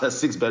house has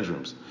 6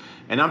 bedrooms.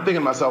 And I'm thinking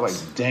to myself,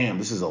 like, damn,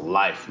 this is a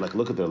life. Like,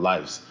 look at their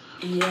lives.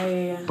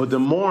 Yeah. But the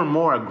more and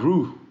more I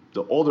grew,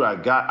 the older I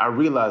got, I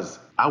realized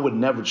I would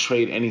never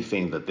trade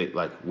anything that they,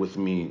 like, with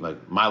me,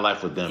 like, my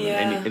life with them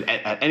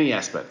at any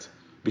aspect.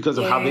 Because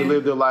of how they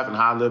lived their life and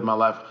how I lived my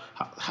life,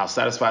 how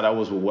satisfied I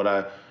was with what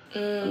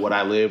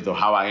I lived or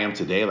how I am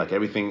today. Like,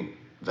 everything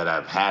that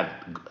I've had,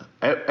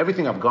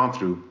 everything I've gone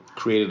through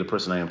created the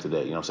person I am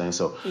today. You know what I'm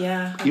saying? So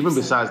even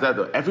besides that,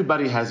 though,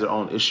 everybody has their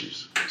own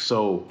issues.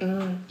 So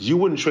you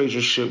wouldn't trade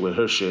your shit with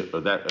her shit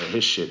or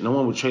his shit. No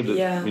one would trade it.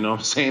 You know what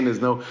I'm saying?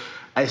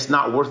 It's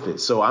not worth it.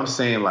 So I'm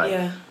saying,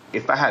 like,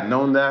 if I had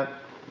known that,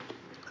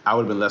 I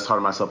would have been less hard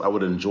on myself. I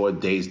would have enjoyed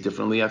days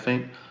differently, I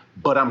think.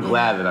 But I'm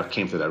glad that I've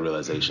came to that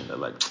realization that,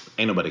 like,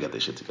 ain't nobody got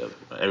their shit together.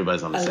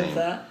 Everybody's on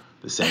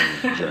the same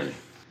journey.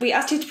 We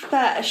asked you to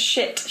prepare a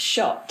shit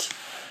shot.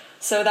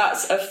 So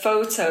that's a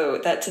photo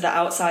that to the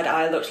outside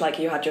eye looked like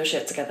you had your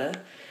shit together,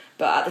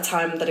 but at the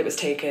time that it was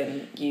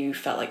taken, you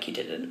felt like you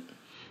didn't.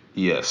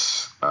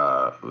 Yes.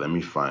 Let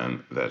me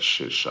find that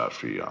shit shot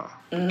for y'all,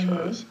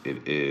 because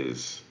it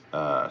is,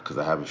 because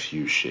I have a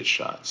few shit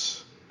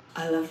shots.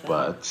 I love that.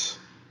 But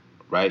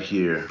right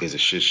here is a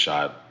shit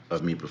shot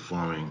of me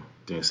performing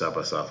during South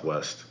by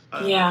Southwest.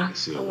 Oh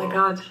my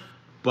God.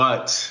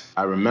 But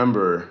I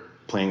remember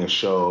playing a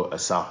show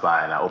at South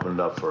by, and I opened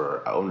up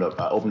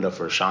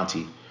for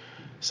Ashanti.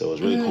 So it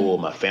was really cool.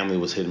 My family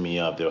was hitting me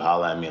up. They were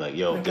hollering at me like,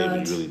 yo,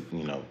 David, you really,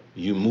 you know,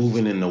 you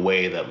moving in a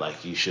way that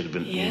like you should have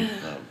been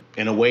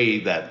in a way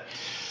that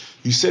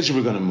you said you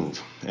were going to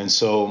move. And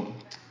so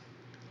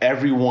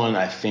everyone,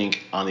 I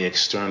think, on the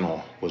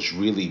external was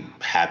really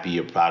happy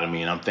or proud of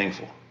me, and I'm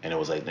thankful. And it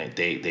was like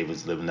they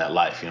was living that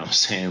life, you know what I'm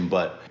saying?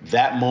 But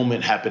that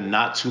moment happened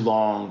not too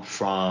long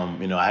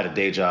from, you know, I had a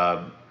day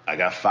job. I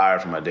got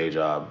fired from my day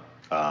job,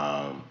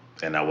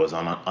 and I was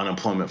on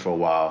unemployment for a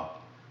while.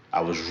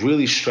 I was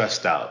really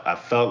stressed out. I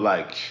felt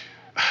like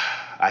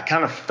I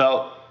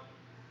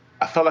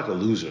felt like a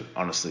loser,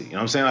 honestly. You know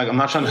what I'm saying? Like, I'm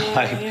not trying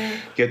to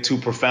get too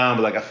profound,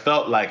 but like I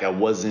felt like I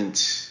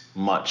wasn't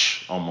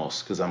much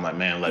almost, because I'm like,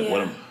 man, like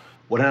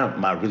what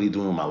am I really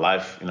doing with my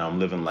life? You know, I'm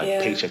living like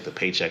paycheck to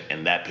paycheck,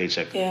 and that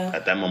paycheck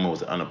at that moment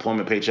was an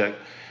unemployment paycheck,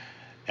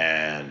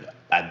 and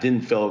I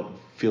didn't feel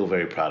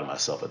very proud of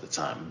myself at the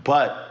time.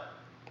 But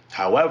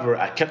however,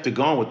 I kept it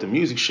going with the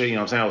music shit. You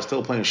know what I'm saying? I was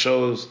still playing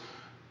shows,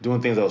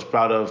 doing things I was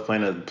proud of,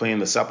 playing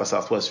the South by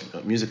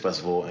Southwest Music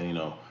Festival, and you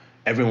know,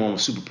 everyone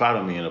was super proud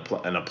of me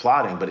and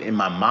applauding. But in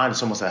my mind,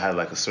 it's almost like I had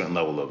like a certain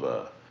level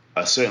of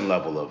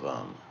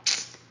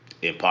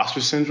imposter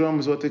syndrome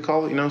is what they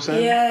call it. You know what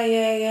I'm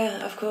saying?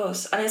 Yeah, of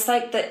course. And it's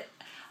like that.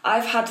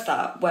 I've had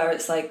that where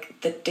it's like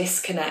the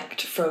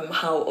disconnect from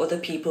how other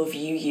people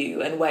view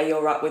you and where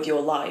you're at with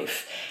your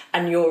life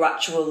and your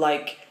actual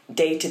like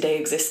day-to-day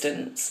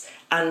existence,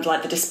 and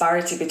like the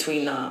disparity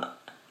between that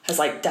has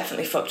like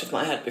definitely fucked with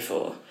my head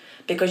before,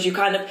 because you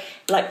kind of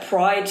like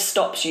pride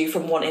stops you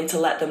from wanting to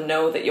let them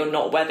know that you're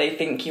not where they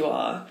think you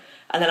are,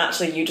 and then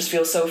actually you just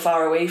feel so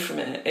far away from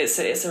it. It's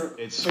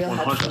real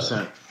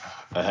 100%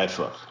 a head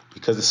fuck,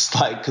 because it's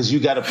like, because you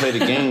got to play the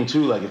game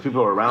too. Like if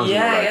people are around you,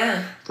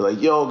 they're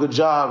like, yo, good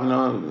job, you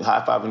know,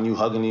 high fiving you,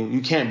 hugging you.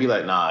 You can't be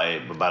like, nah,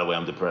 hey, but by the way,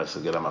 I'm depressed,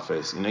 so get out of my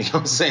face. You know what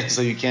I'm saying?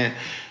 So you can't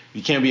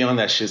be on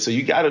that shit. So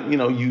you gotta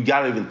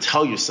even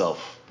tell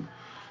yourself.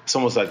 It's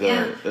almost like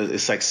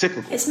it's like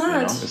cyclical. It's mad.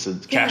 You know? It's a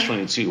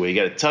catch-22 where you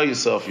got to tell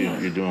yourself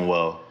you're doing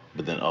well,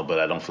 but then but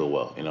I don't feel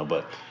well, you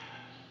know.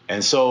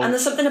 And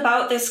there's something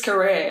about this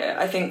career,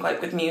 I think, like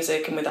with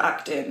music and with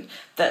acting,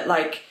 that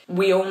like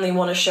we only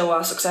want to show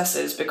our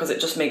successes because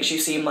it just makes you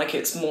seem like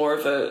it's more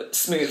of a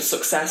smooth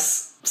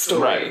success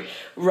story,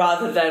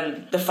 rather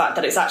than the fact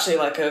that it's actually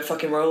like a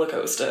fucking roller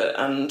coaster.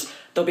 And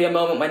there'll be a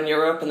moment when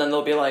you're up, and then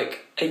there'll be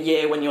like a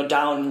year when you're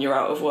down and you're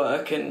out of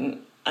work,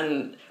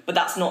 but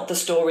that's not the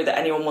story that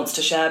anyone wants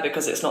to share,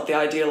 because it's not the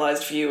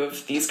idealized view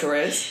of these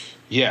careers.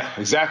 Yeah,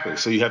 exactly.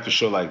 So you have to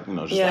show like, you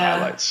know, just the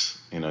highlights.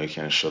 You know, you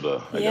can't show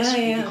the, I guess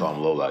you can call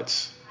them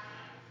lowlights.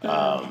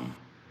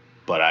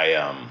 But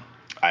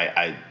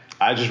I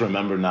just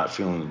remember not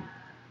feeling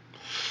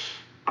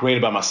great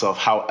about myself.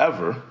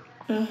 However,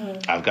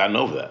 I've gotten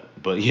over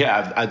that. But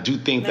yeah, I do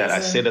think that I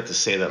say that to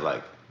say that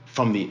like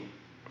from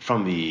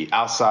the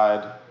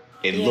outside,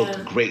 it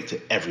looked great to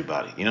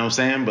everybody. You know what I'm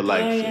saying? But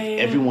like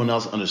everyone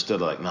else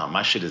understood like, nah,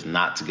 my shit is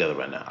not together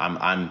right now.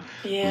 I'm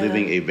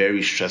living a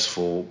very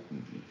stressful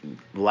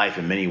life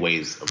in many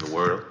ways of the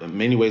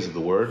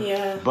word.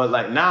 Yeah. But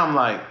like now I'm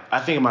like, I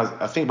think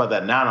about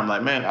that now, and I'm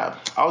like, man,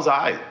 I was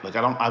alright. Like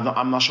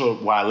I'm not sure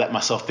why I let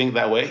myself think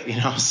that way. You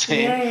know what I'm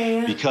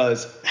saying? Yeah.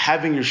 Because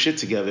having your shit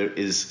together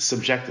is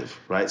subjective,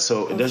 right?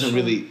 So it doesn't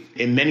really,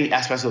 in many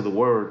aspects of the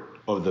word,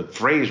 or the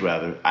phrase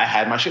rather, I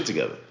had my shit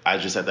together. I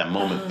just at that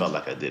moment felt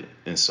like I did.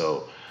 And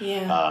so,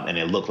 and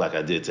it looked like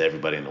I did to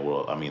everybody in the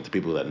world. I mean, the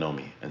people that know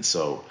me. And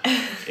so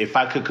if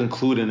I could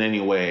conclude in any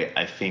way,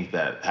 I think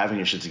that having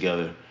your shit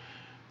together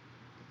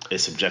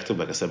is subjective,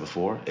 like I said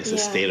before. It's a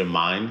state of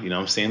mind, you know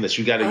what I'm saying, that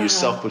you got to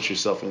yourself put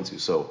yourself into.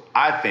 So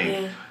I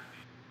think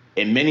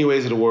in many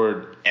ways of the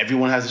word,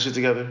 everyone has their shit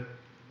together,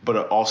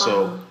 but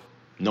also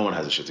no one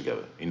has their shit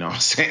together. You know what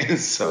I'm saying?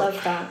 So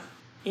love that.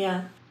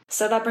 Yeah.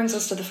 So that brings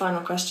us to the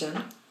final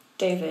question.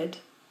 David,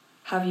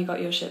 have you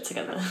got your shit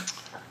together?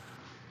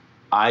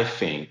 I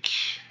think,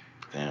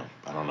 I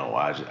don't know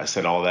why. I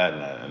said all that,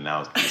 and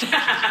now this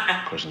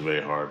question's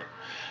very hard.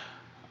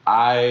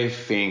 I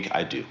think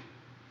I do.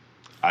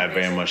 I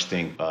very much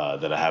think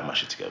that I have my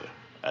shit together.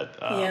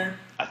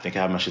 I think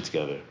I have my shit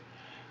together.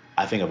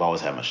 I think I've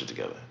always had my shit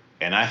together.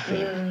 And I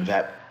think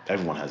that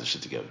everyone has their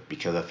shit together.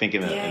 Because I think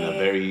in a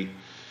very,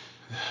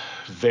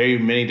 very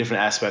many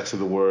different aspects of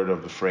the word,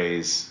 of the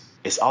phrase,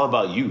 it's all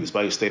about you. It's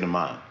about your state of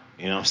mind.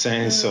 You know what I'm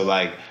saying? So,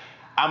 like,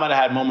 I might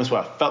have had moments where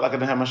I felt like I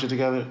didn't have my shit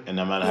together,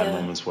 and I might have had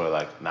moments where,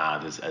 like,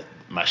 nah,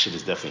 my shit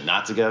is definitely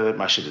not together.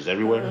 My shit is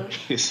everywhere.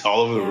 It's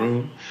all over the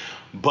room.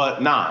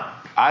 But, nah,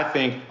 I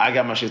think I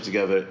got my shit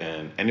together,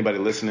 and anybody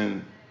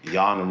listening,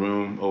 y'all in the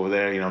room over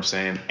there, you know what I'm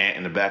saying? Ant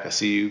in the back, I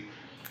see you.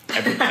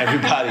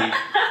 Everybody,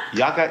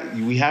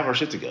 we have our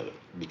shit together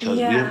because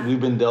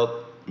we've been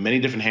dealt many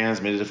different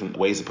hands, many different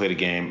ways to play the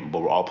game,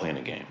 but we're all playing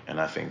the game. And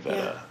I think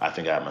that I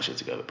have my shit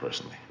together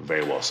personally.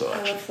 Very well so,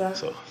 actually. I love that.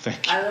 So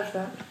thank you. I love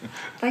that.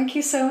 Thank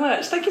you so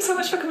much. Thank you so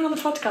much for coming on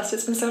the podcast.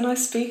 It's been so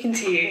nice speaking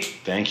to you.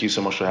 Thank you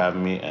so much for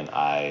having me. And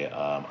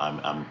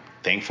I'm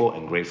thankful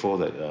and grateful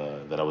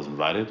that I was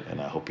invited. And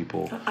I hope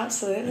people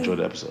enjoy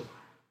the episode.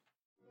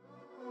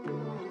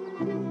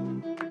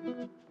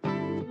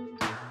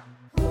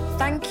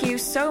 Thank you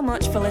so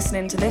much for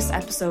listening to this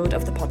episode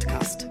of the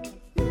podcast.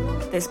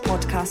 This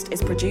podcast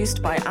is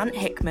produced by Ant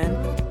Hickman.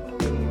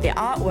 The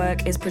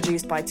artwork is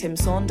produced by Tim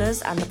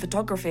Saunders and the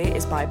photography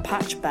is by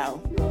Patch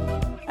Bell.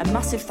 A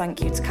massive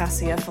thank you to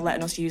Cassia for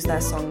letting us use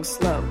their song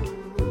Slow.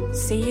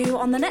 See you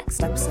on the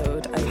next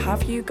episode of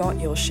Have You Got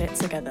Your Shit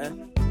Together?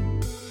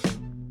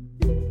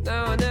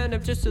 Now and then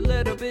I'm just a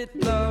little bit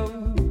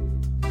low.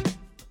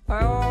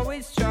 I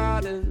always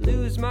try to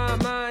lose my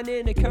mind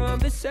in a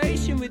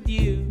conversation with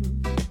you.